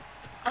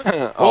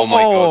 Oh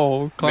my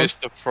god. Close.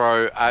 Mr.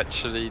 Pro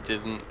actually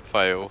didn't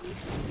fail.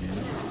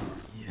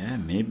 Yeah,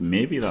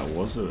 maybe that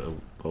was a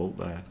bolt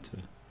there to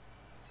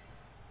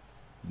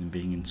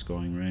being in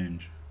scoring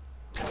range.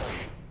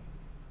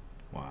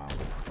 Wow.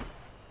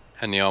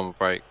 And the armor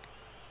break.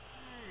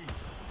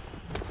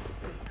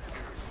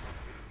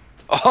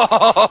 Oh,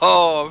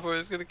 I thought he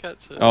was gonna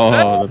catch it.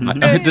 Oh,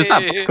 does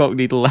that cock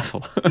need a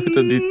level?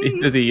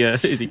 Does he?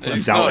 Is he?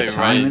 He's out of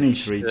time, isn't he?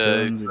 3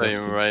 turns. He's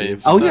playing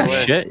range. Oh yeah,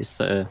 shit. It's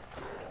I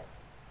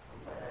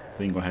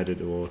think we're headed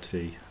to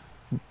OT.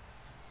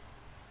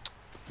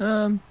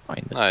 Fine. Oh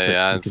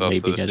yeah, hands off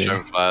the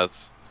jump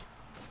lads.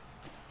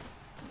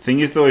 Thing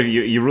is though,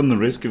 you run the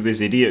risk of this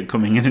idiot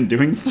coming in and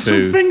doing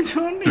something,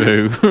 don't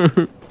you?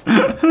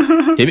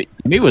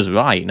 Dimmy was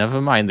right.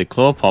 Never mind the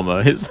claw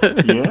pommer.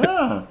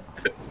 Yeah.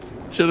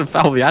 Should have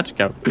fouled the edge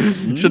count.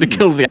 Should have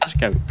killed the edge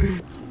count.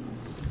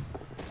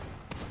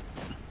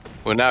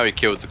 Well, now he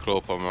killed the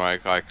claw pommer.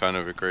 I kind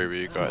of agree with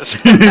you guys.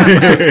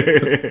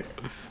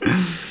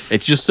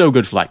 It's just so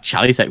good for like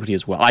chalice equity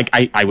as well. Like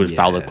I would have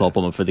fouled the claw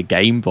pommer for the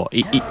game, but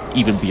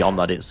even beyond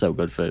that, it's so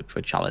good for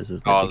chalice.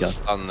 Isn't it? Oh, the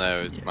stun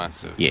there is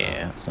massive.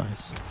 Yeah, that's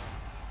nice.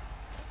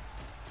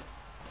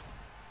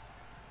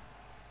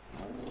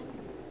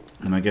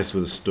 And I guess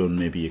with a stun,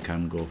 maybe you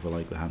can go for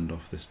like the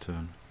handoff this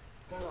turn.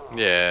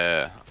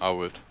 Yeah, I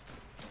would.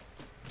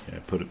 Yeah,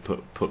 put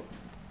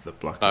the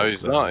black. No,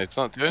 he's not. It's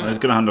not doing it. He's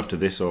going to hand off to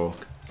this orc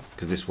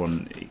because this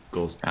one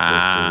goes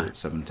to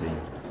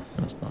 17.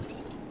 That's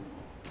nice.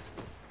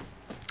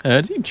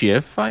 Is he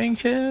GF-fying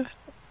here?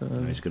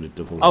 No, he's going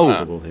to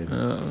double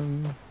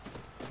him.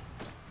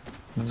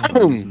 That's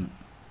fine, isn't it?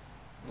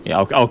 Yeah.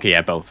 Okay.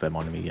 Yeah, both of them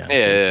on me. Yeah.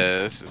 Yeah,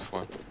 this is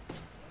fine.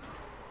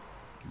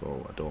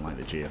 Oh, I don't like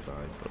the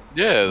GFI, but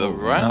yeah, the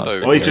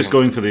rando. Oh, he's just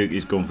going for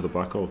the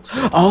black orcs.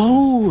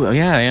 Oh,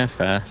 yeah,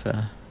 fair.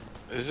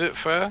 Is it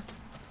fair?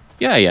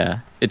 Yeah.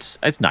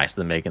 It's nicer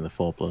than making the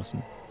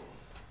 4+.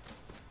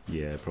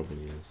 Yeah,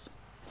 probably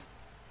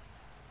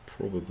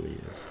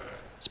is.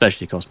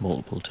 Especially across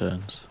multiple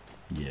turns.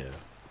 Yeah,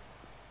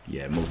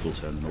 multiple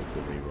turns,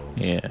 multiple rerolls.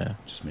 Yeah.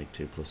 Just make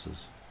 2+.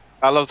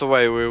 I love the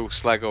way we all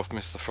slag off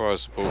Mr. Fry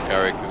as a ball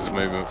carrier because it's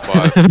movement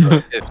 5.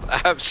 It's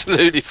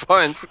absolutely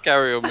fine to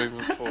carry on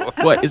movement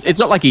 4. Well, it's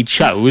not like he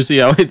chose, you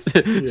know.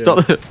 It's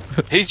not.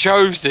 He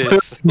chose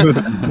this.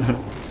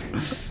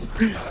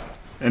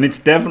 And it's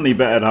definitely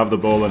better to have the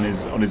ball on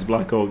his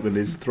Black Orc than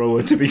his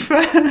thrower, to be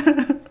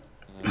fair.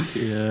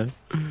 Yeah.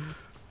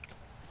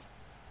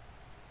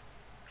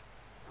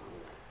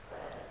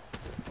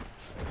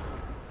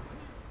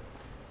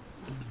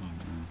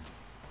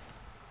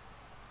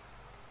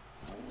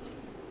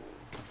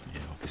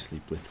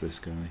 Obviously blitz this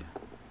guy.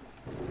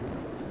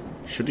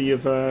 Should he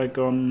have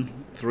gone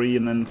 3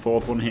 and then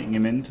 4th one hitting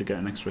him in to get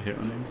an extra hit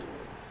on him?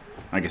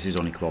 I guess he's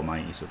only claw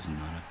mighty, so it doesn't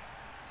matter.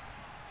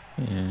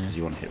 Yeah. Because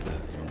you want to hit the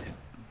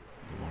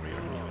warrior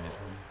anyway.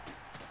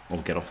 Or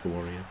get off the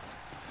warrior.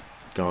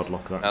 Guard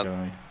lock that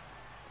guy.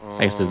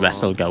 I guess the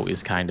wrestle goat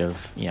is kind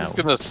of, you know. He's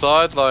gonna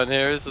sideline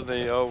here, isn't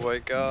he? Oh my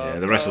god. Yeah,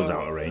 the wrestle's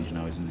out of range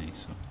now, isn't he?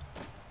 So.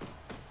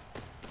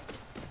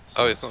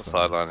 Oh, it's not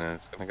sidelining.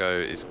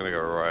 He's gonna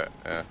go right.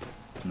 Yeah.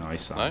 No,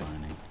 he's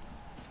sidelining.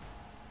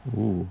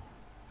 Ooh.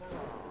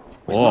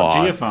 He's not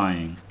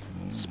GFIing.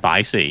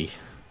 Spicy.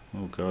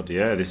 Oh god,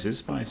 yeah, this is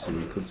spicy.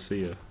 We could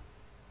see a.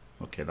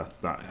 Okay, that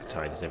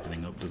ties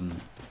everything up, doesn't it?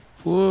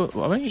 Well,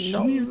 I mean,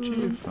 Shouldn't he have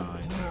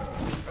GFI'd?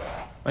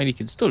 I mean, he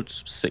can still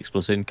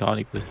 6+ in, can't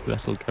he, with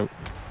Wrestle Goat?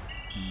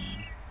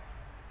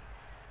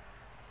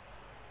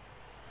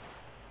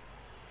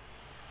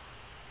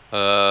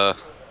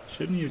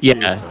 Shouldn't he have Yeah.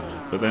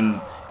 GFI'd? But then,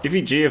 if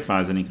he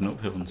GFIs, then he can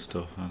uphill and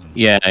stuff. I don't know.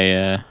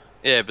 Yeah.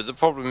 Yeah, but the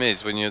problem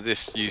is when you're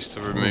this used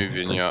to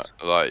removing your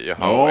whole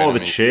Oh, enemy.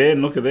 the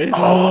chain! Look at this.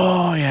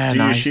 Oh, yeah, Do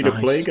nice, you sheet of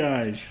play, nice.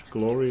 guys?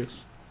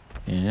 Glorious.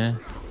 Yeah.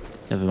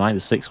 Never mind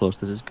the 6+.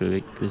 This is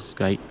great. This is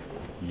great.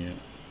 Yeah.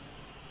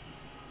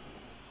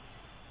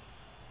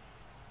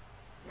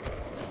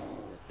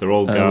 They're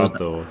all guard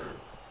though.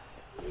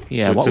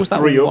 Yeah. So what was it's a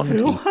that 3 one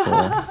uphill. for?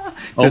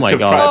 Oh my to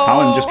god. Try to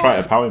power him, just try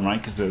to power him, right?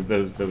 Because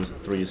there was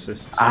 3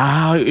 assists.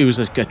 Ah, it was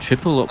a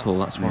triple uphill.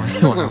 That's why.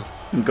 Wow.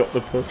 And got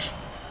the push.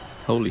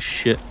 Holy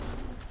shit.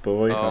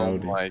 Boy, Oh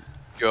howdy. my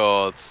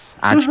god.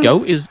 Edge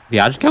goat is the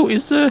edge goat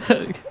is. Nah,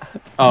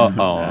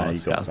 he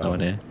this got guy's that no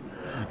one. idea.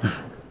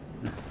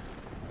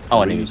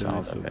 Oh, I knew he was Three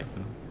out. dice Okay.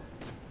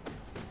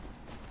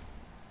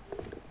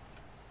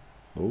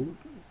 Oh,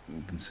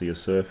 you can see a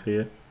surf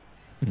here.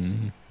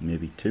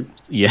 Maybe 2.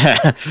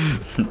 Yeah.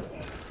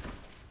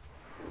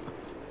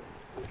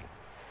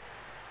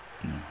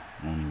 No,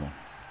 only 1.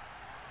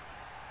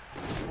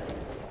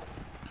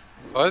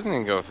 I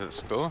didn't go for the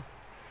score.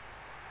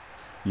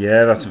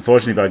 Yeah, that's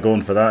unfortunately by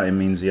going for that, it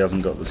means he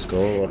hasn't got the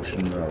score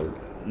option. Well,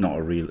 not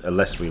a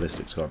less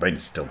realistic score, but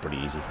it's still pretty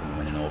easy for him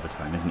winning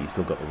overtime, isn't he? He's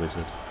still got the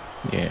wizard.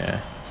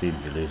 Yeah. So even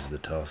if he loses the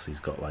toss, he's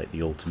got like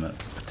the ultimate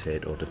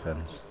potato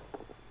defense.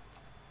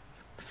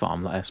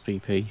 Farm that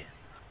SPP.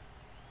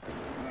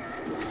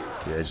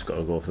 Yeah, just got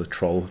to go for the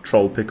troll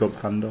pickup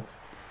handoff.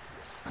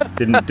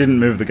 Didn't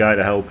move the guy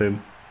to help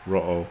him.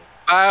 Ro32.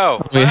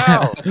 Ow!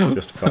 Yeah. Ow!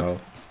 Just foul.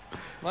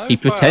 No He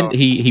foul.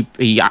 he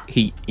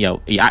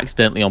he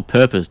accidentally on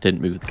purpose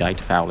didn't move the guy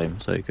to foul him,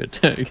 so he could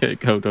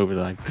go over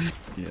the line.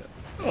 Yeah.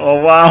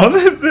 Oh wow,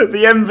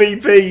 the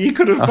MVP. He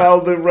could have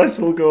fouled the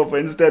wrestle goal, but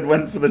instead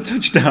went for the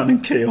touchdown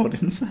and KO'd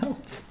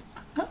himself.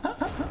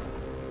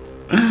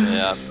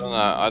 Yeah,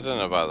 I don't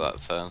know about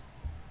that turn.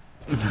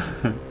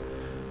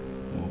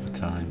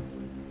 Overtime.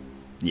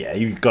 Yeah,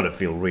 you've got to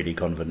feel really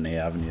confident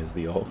here, haven't you, as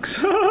the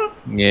Orcs?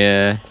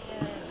 Yeah.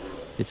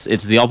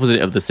 It's the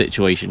opposite of the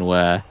situation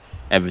where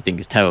everything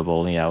is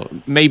terrible. You know,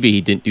 maybe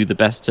he didn't do the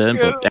best turn,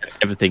 but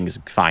everything's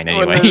fine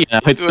anyway. When You know,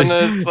 when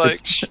there's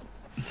like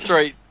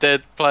straight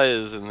dead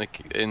players in the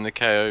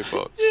KO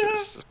box.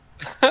 It's just...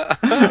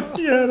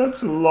 Yeah,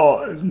 that's a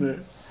lot, isn't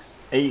it?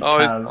 8 Oh,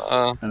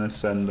 Kaz and a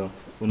send-off.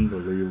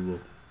 Unbelievable.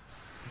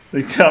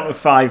 They count with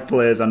 5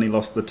 players and he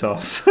lost the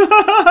toss.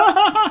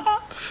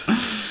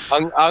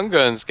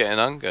 Ungern's getting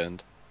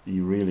ungurned. He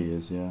really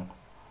is, yeah.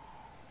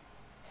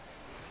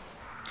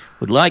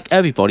 would like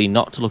everybody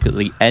not to look at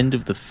the end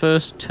of the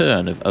first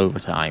turn of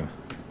overtime.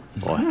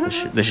 Boy,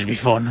 this should be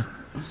fun.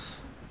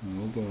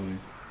 Oh boy.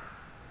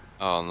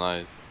 Oh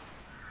no.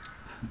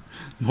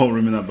 More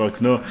room in that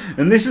box, no.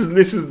 And this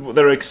is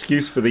their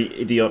excuse for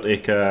the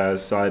idiotic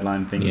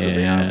sideline things that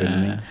they have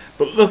in me.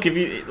 But look, if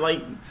you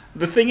like,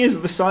 the thing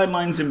is, the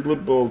sidelines in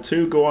Blood Bowl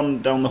 2 go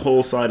on down the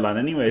whole sideline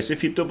anyway. So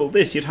if you double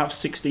this, you'd have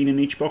 16 in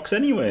each box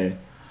anyway.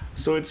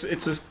 So it's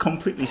a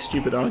completely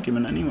stupid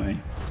argument anyway.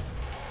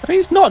 I mean,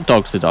 it's not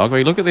dog to dog.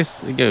 Right? Look at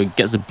this. You know,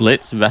 gets a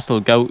blitz, wrestle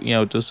goat. You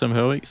know, does some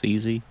heroics.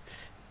 Easy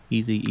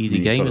He's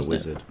game. got a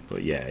wizard,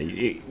 but yeah,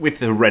 with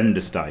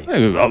horrendous dice.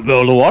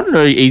 Roll a 1,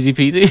 easy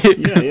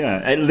peasy.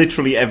 yeah.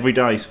 Literally every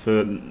dice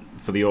for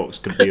the Orcs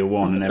could be a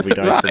 1, and every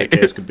dice for the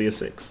Chaos could be a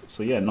 6.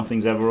 So yeah,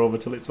 nothing's ever over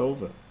till it's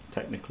over,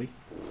 technically.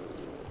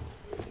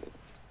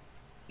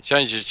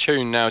 Change your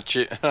tune now.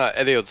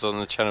 Elyod's on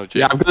the channel.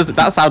 Yeah, because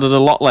that sounded a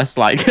lot less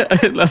like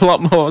a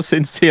lot more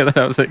sincere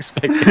than I was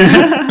expecting.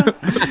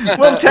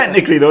 Well,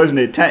 technically though, isn't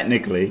it?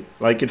 Technically,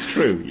 like it's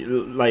true.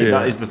 Like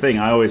that is the thing.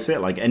 I always say,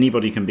 like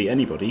anybody can beat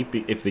anybody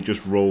if they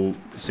just roll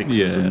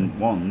 6s and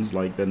 1s.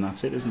 Like then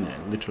that's it, isn't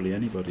it? Literally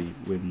anybody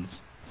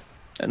wins.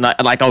 And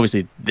like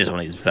obviously this one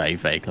is very,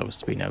 very close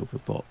to being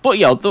over, but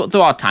you know,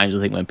 there are times I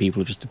think when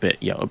people are just a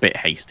bit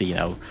hasty, you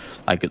know,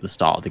 like at the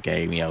start of the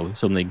game, you know,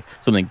 something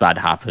bad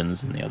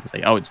happens and the other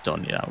say, oh, it's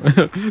done, you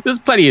know. There's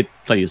plenty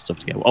of stuff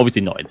to go.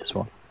 Obviously not in this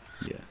one.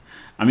 Yeah,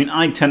 I mean,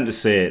 I tend to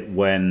say it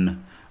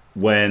when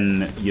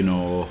you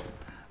know,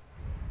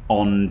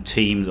 on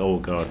teams. Oh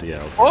god,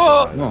 yeah.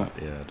 Oh!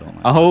 Yeah, I don't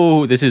like.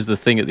 Oh, this is the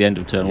thing at the end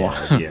of turn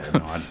 1. Yeah,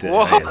 no, I did.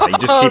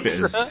 Like,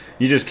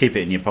 you just keep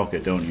it in your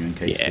pocket, don't you, in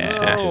case things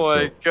get Oh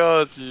my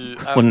god! You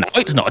well, now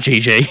it's not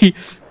GG.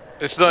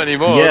 It's not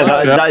anymore.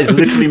 Yeah, that is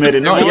literally made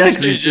it not. It Yeah, was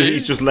because GG.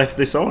 he's just left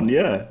this on.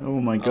 Yeah. Oh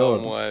my god.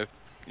 Oh my!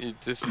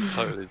 This is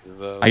totally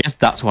deserved. I guess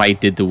that's why he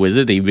did the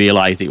wizard. He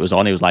realised it was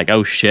on. He was like,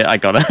 "Oh shit, I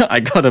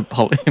gotta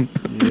pull him."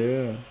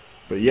 Yeah.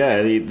 But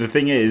yeah, the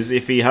thing is,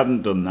 if he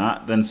hadn't done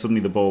that, then suddenly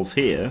the ball's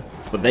here.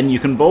 But then you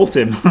can bolt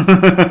him.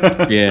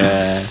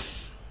 Yeah.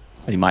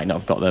 He might not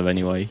have got there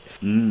anyway.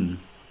 Mm.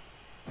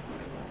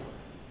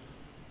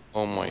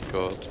 Oh my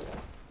god.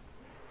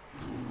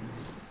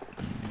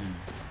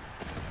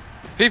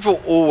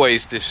 People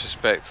always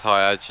disrespect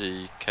high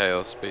agi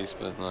chaos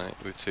beastmen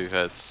like with 2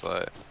 heads.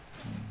 Like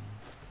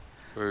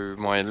through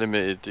my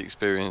limited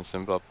experience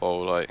in Blood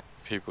Bowl, like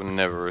people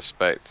never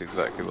respect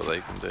exactly what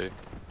they can do.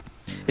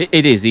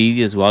 It is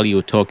easy as well. You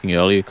were talking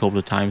earlier a couple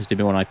of times,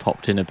 Dimmy, when I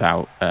popped in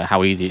about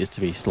how easy it is to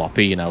be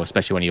sloppy, you know,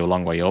 especially when you're a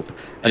long way up.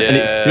 And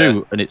it's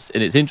true, and it's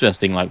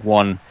interesting. Like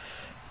one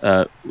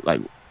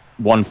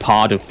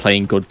part of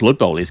playing good Blood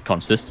Bowl is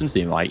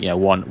consistency, right? You know,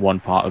 one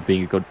part of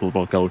being a good Blood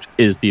Bowl coach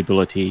is the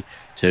ability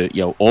to,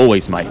 you know,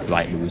 always make the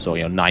right moves, or,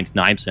 you know,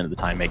 99% of the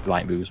time make the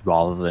right moves,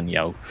 rather than, you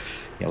know,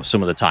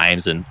 some of the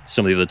times, and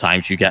some of the other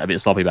times you get a bit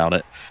sloppy about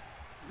it.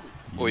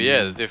 Well,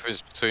 yeah, the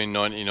difference between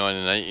 99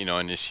 and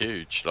 89 is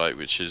huge, like,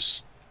 which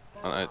is,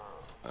 I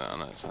don't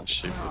know, it sounds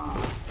stupid.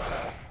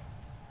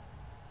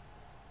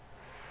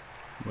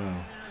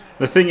 Well,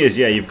 the thing is,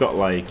 yeah, you've got,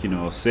 like, you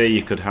know, say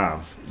you could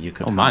have.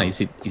 Oh man,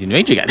 he's in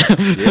range again.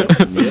 Yeah.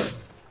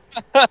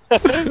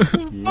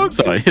 I'm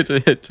sorry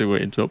to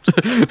interrupt.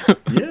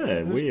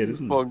 Yeah, weird,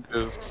 isn't it?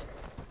 Bonkers.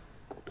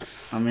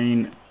 I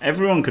mean,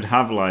 everyone could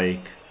have,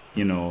 like,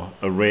 you know,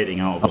 a rating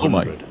out of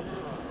 100.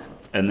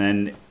 And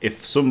then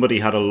if somebody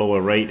had a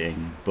lower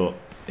rating but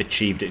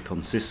achieved it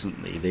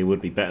consistently, they would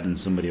be better than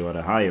somebody who had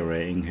a higher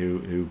rating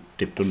who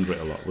dipped under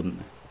it a lot, wouldn't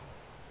they?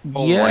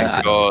 Oh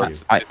my god,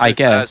 I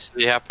guess.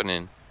 Actually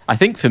happening. I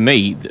think for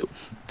me,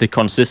 the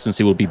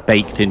consistency will be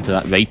baked into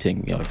that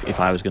rating. You know, if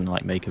I was going to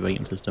like make a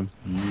rating system.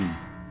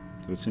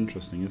 So it's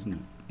interesting, isn't it?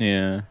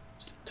 Yeah.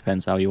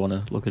 Depends how you want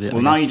to look at it.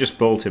 Well, now you just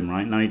bolt him,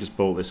 right? Now you just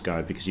bolt this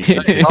guy because you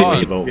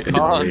can't vote for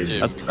no reason.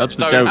 That's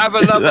the joke. Have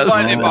another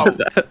lightning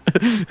bolt.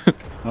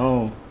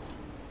 Oh.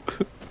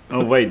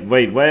 Oh wait,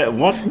 where?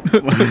 What?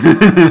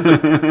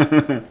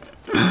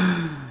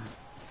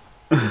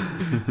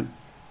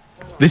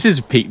 This is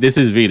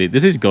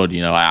good.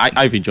 You know,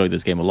 I've enjoyed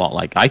this game a lot.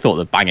 Like, I thought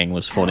the banging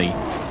was funny.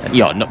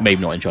 Yeah,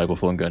 maybe not enjoyable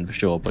for Ungern for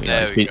sure, but, you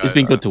know, it's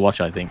been good to watch.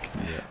 I think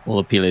all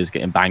the players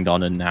getting banged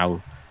on, and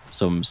now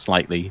some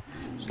slightly,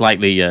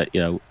 you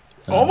know.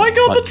 Oh my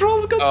god, the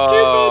trolls got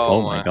stupid!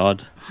 Oh my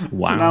god!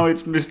 Wow. So now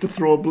it's Mr.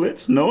 Throw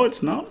Blitz. No,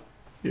 it's not.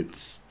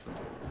 It's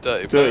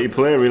Dirty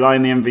player. Rely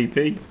on the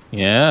MVP.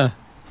 Yeah.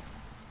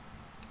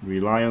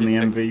 Rely on the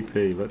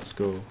MVP. Let's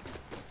go.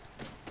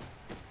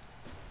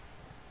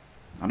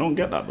 I don't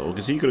get that though,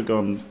 because he could have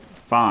gone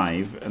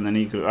 5, and then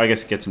he could. I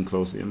guess it gets him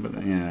close to him, but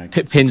yeah.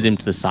 Pins him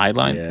to the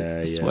sideline. Yeah,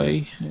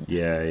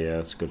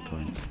 that's a good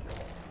point.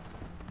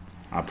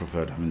 I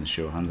preferred having the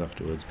show hands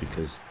afterwards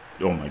because.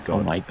 Oh my god.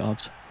 Oh my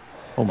god.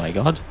 Oh my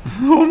god.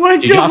 Oh my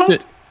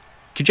god.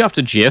 Could you have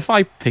to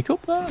GFI pick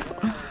up that?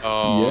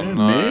 Oh, yeah,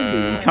 no.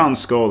 maybe. He can't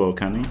score though,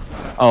 can he?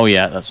 Oh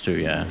yeah, that's true.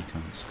 Yeah. He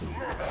can't score.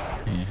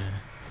 Yeah.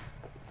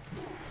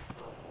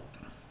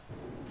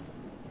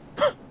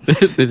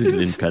 This is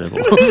incredible.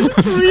 This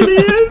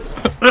really is.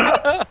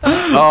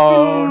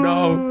 Oh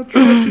no!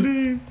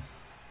 Tragedy.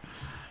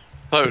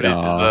 Totally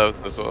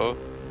deserved as well.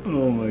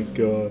 Oh my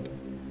god.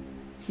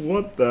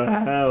 What the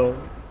hell?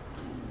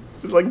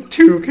 There's like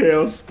 2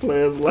 Chaos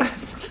players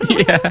left.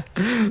 Yeah.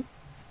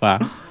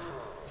 Wow.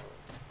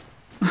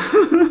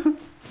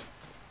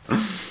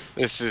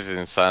 This is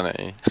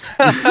insanity.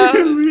 It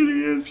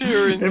really is.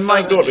 Pure insanity. It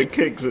might go to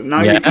kicks.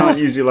 Now you can't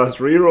use your last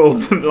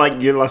reroll,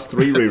 like your last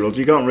 3 rerolls.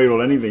 You can't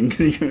reroll anything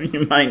because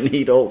you might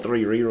need all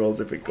 3 rerolls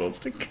if it goes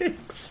to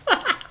kicks.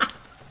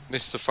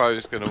 Mr.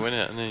 Fro's gonna win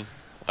it, isn't he?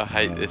 I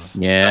hate this.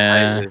 Yeah.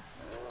 I hate this.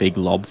 Big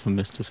lob from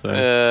Mr. Fro.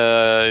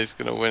 Yeah, he's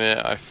gonna win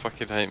it. I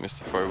fucking hate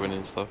Mr. Fro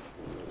winning stuff.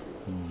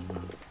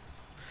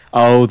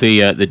 Oh,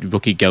 the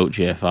rookie goat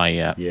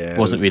GFI, Yeah.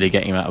 Wasn't really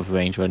getting him out of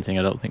range or anything,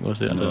 I don't think, was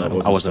it? I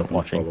wasn't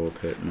watching. No.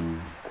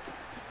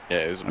 Yeah,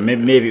 it was.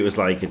 Maybe it was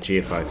like a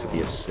GFI for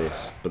the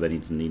assist, but then he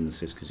doesn't need an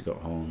assist because he's got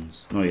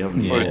horns. No, he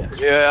hasn't.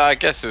 Yeah, I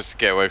guess it's to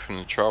get away from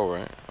the troll,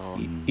 right? Or...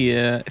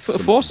 Yeah,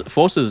 Force's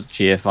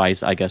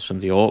GFIs, I guess, from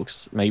the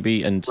Orcs,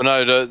 maybe, and...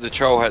 Well, no, the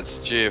troll had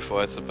to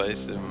GFI to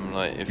base him,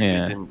 like, if he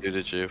didn't do the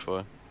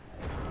GFI.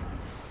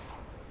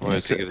 Or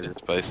is he going to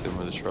just base him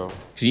with a troll?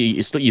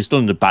 You're still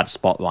in a bad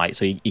spot, right?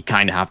 So you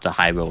kind of have to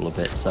high roll a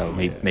bit, so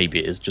maybe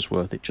it is just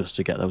worth it just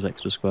to get those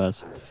extra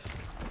squares.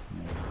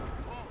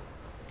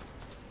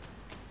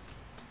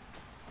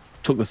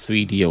 Took the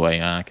 3D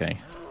away, okay.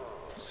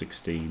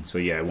 16, so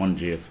yeah, 1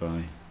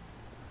 GFI.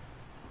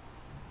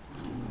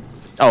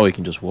 Oh, he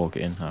can just walk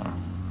it in. Oh.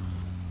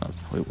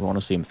 We want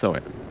to see him throw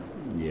it.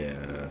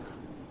 Yeah,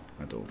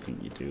 I don't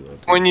think you do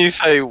that. When you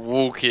say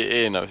walk it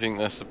in, I think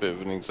that's a bit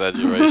of an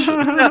exaggeration.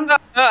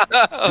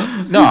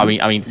 No, I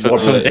mean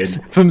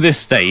from this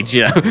stage,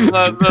 yeah.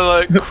 No,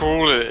 like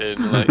crawl it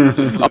in,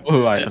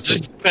 like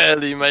just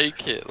barely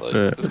make it.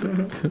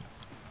 Like,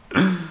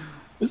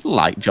 It's a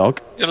light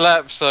jog. It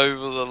laps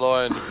over the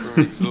line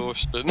from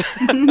exhaustion.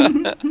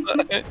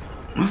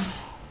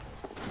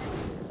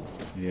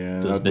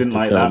 Yeah, I didn't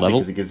like that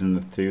because it gives him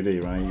the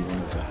 2D, right? You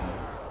wanted to have...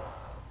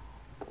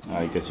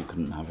 I guess you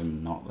couldn't have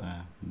him not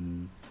there.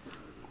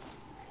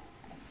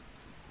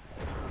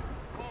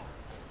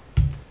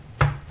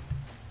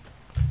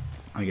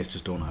 I guess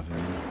just don't have him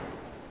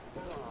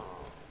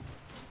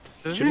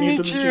in. Shouldn't he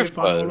have done the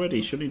GFI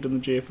already? Shouldn't he have done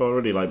the GFI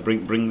already? Like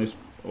bring this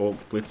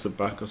Orc Blitzer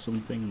back or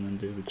something and then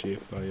do the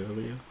GFI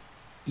earlier?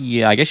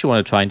 Yeah, I guess you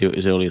want to try and do it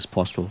as early as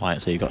possible,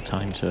 right? So you've got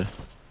time to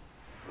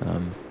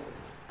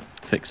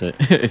fix it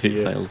if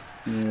it fails.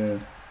 Yeah.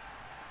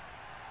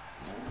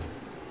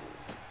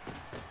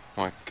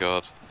 My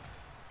God.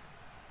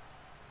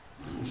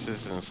 This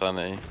is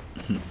insanity.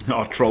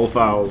 Oh, troll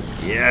foul.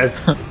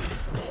 Yes.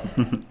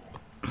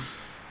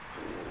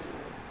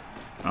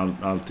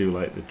 I'll do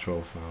like the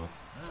troll foul.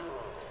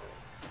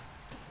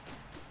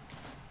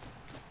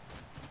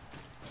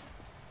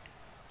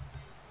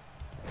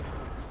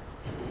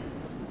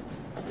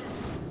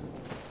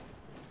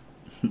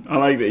 I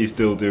like that he's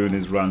still doing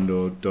his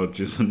rando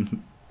dodges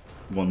and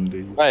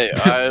 1Ds. Mate,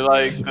 I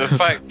like the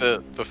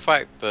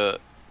fact that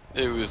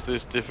it was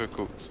this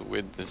difficult to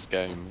win this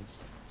game.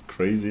 It's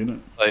crazy, isn't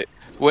it? Like,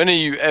 when are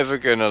you ever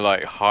gonna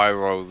like high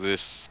roll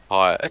this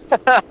high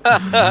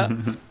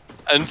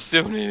and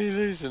still nearly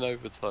lose in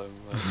overtime?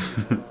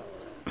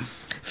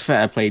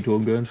 Fair play to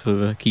Ungern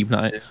for keeping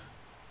at it.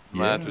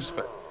 Mad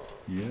respect.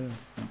 Yeah,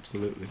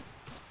 absolutely.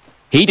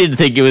 He didn't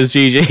think it was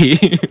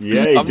GG.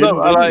 Yeah, he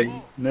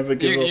didn't. Never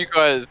give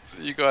up.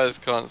 You guys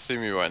can't see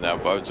me right now,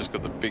 but I've just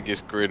got the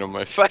biggest grin on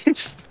my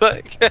face.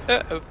 But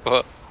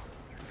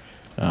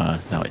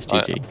now it's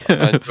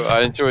GG.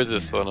 I enjoyed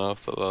this one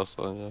after the last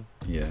one.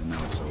 Yeah,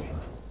 now it's over.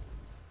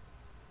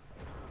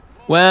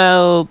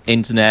 Well,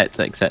 internet,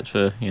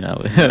 etc. You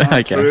know,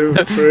 I guess.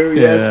 True.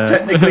 Yes,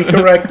 technically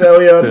correct,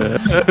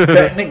 Elyod.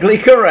 Technically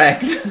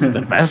correct.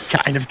 The best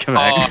kind of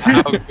correct. Oh,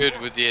 how good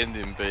would the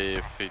ending be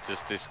if he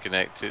just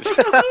disconnected? Just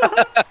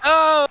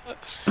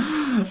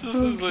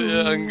as like,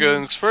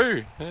 Ungern's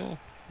through. Yeah.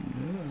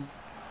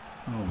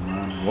 Oh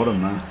man, what a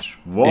match!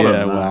 What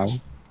a match! Wow.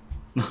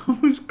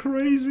 That was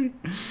crazy.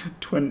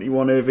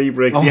 21 AV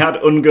breaks. He had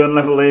Ungern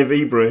level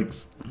AV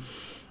breaks.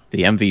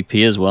 The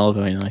MVP as well,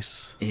 very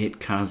nice. 8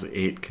 Kaz,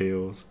 8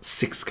 KOs.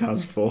 6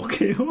 Kaz, 4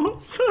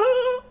 KOs.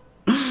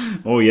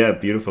 Oh yeah,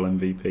 beautiful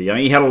MVP. I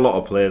mean, he had a lot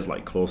of players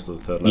like close to the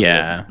third level.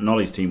 Yeah.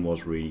 Nolly's team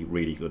was really,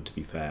 really good, to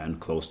be fair, and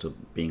close to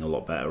being a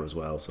lot better as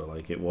well. So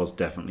like, it was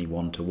definitely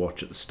one to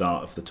watch at the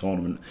start of the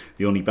tournament.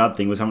 The only bad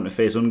thing was having to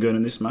face Ungern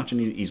in this match,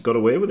 and he's got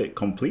away with it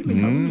completely,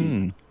 hasn't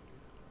he?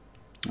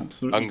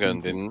 Absolutely.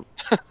 Ungern didn't.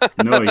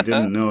 No, he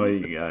didn't. No,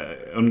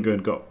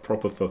 Ungern got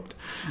proper fucked.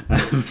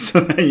 So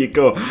there you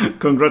go.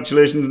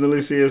 Congratulations,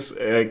 Knollissius.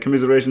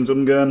 Commiserations,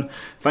 Ungern.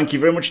 Thank you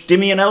very much,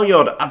 Dimmy and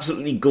Elyod.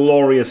 Absolutely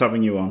glorious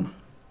having you on.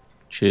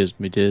 Cheers,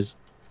 me dears.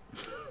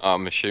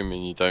 I'm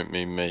assuming you don't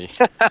mean me.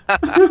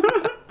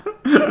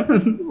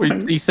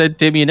 He said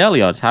Dimmy and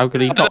Elyod. How could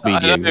he not mean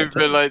you? I know,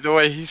 but like the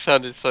way he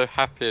sounded so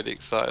happy and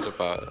excited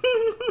about it.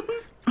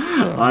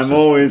 I'm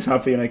always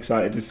happy and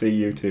excited to see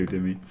you too,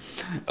 Dimmy.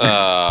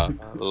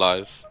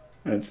 Lies.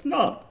 It's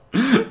not.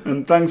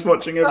 And thanks for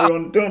watching,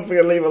 everyone. Don't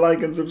forget to leave a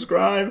like and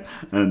subscribe.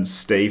 And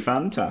stay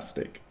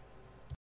fantastic.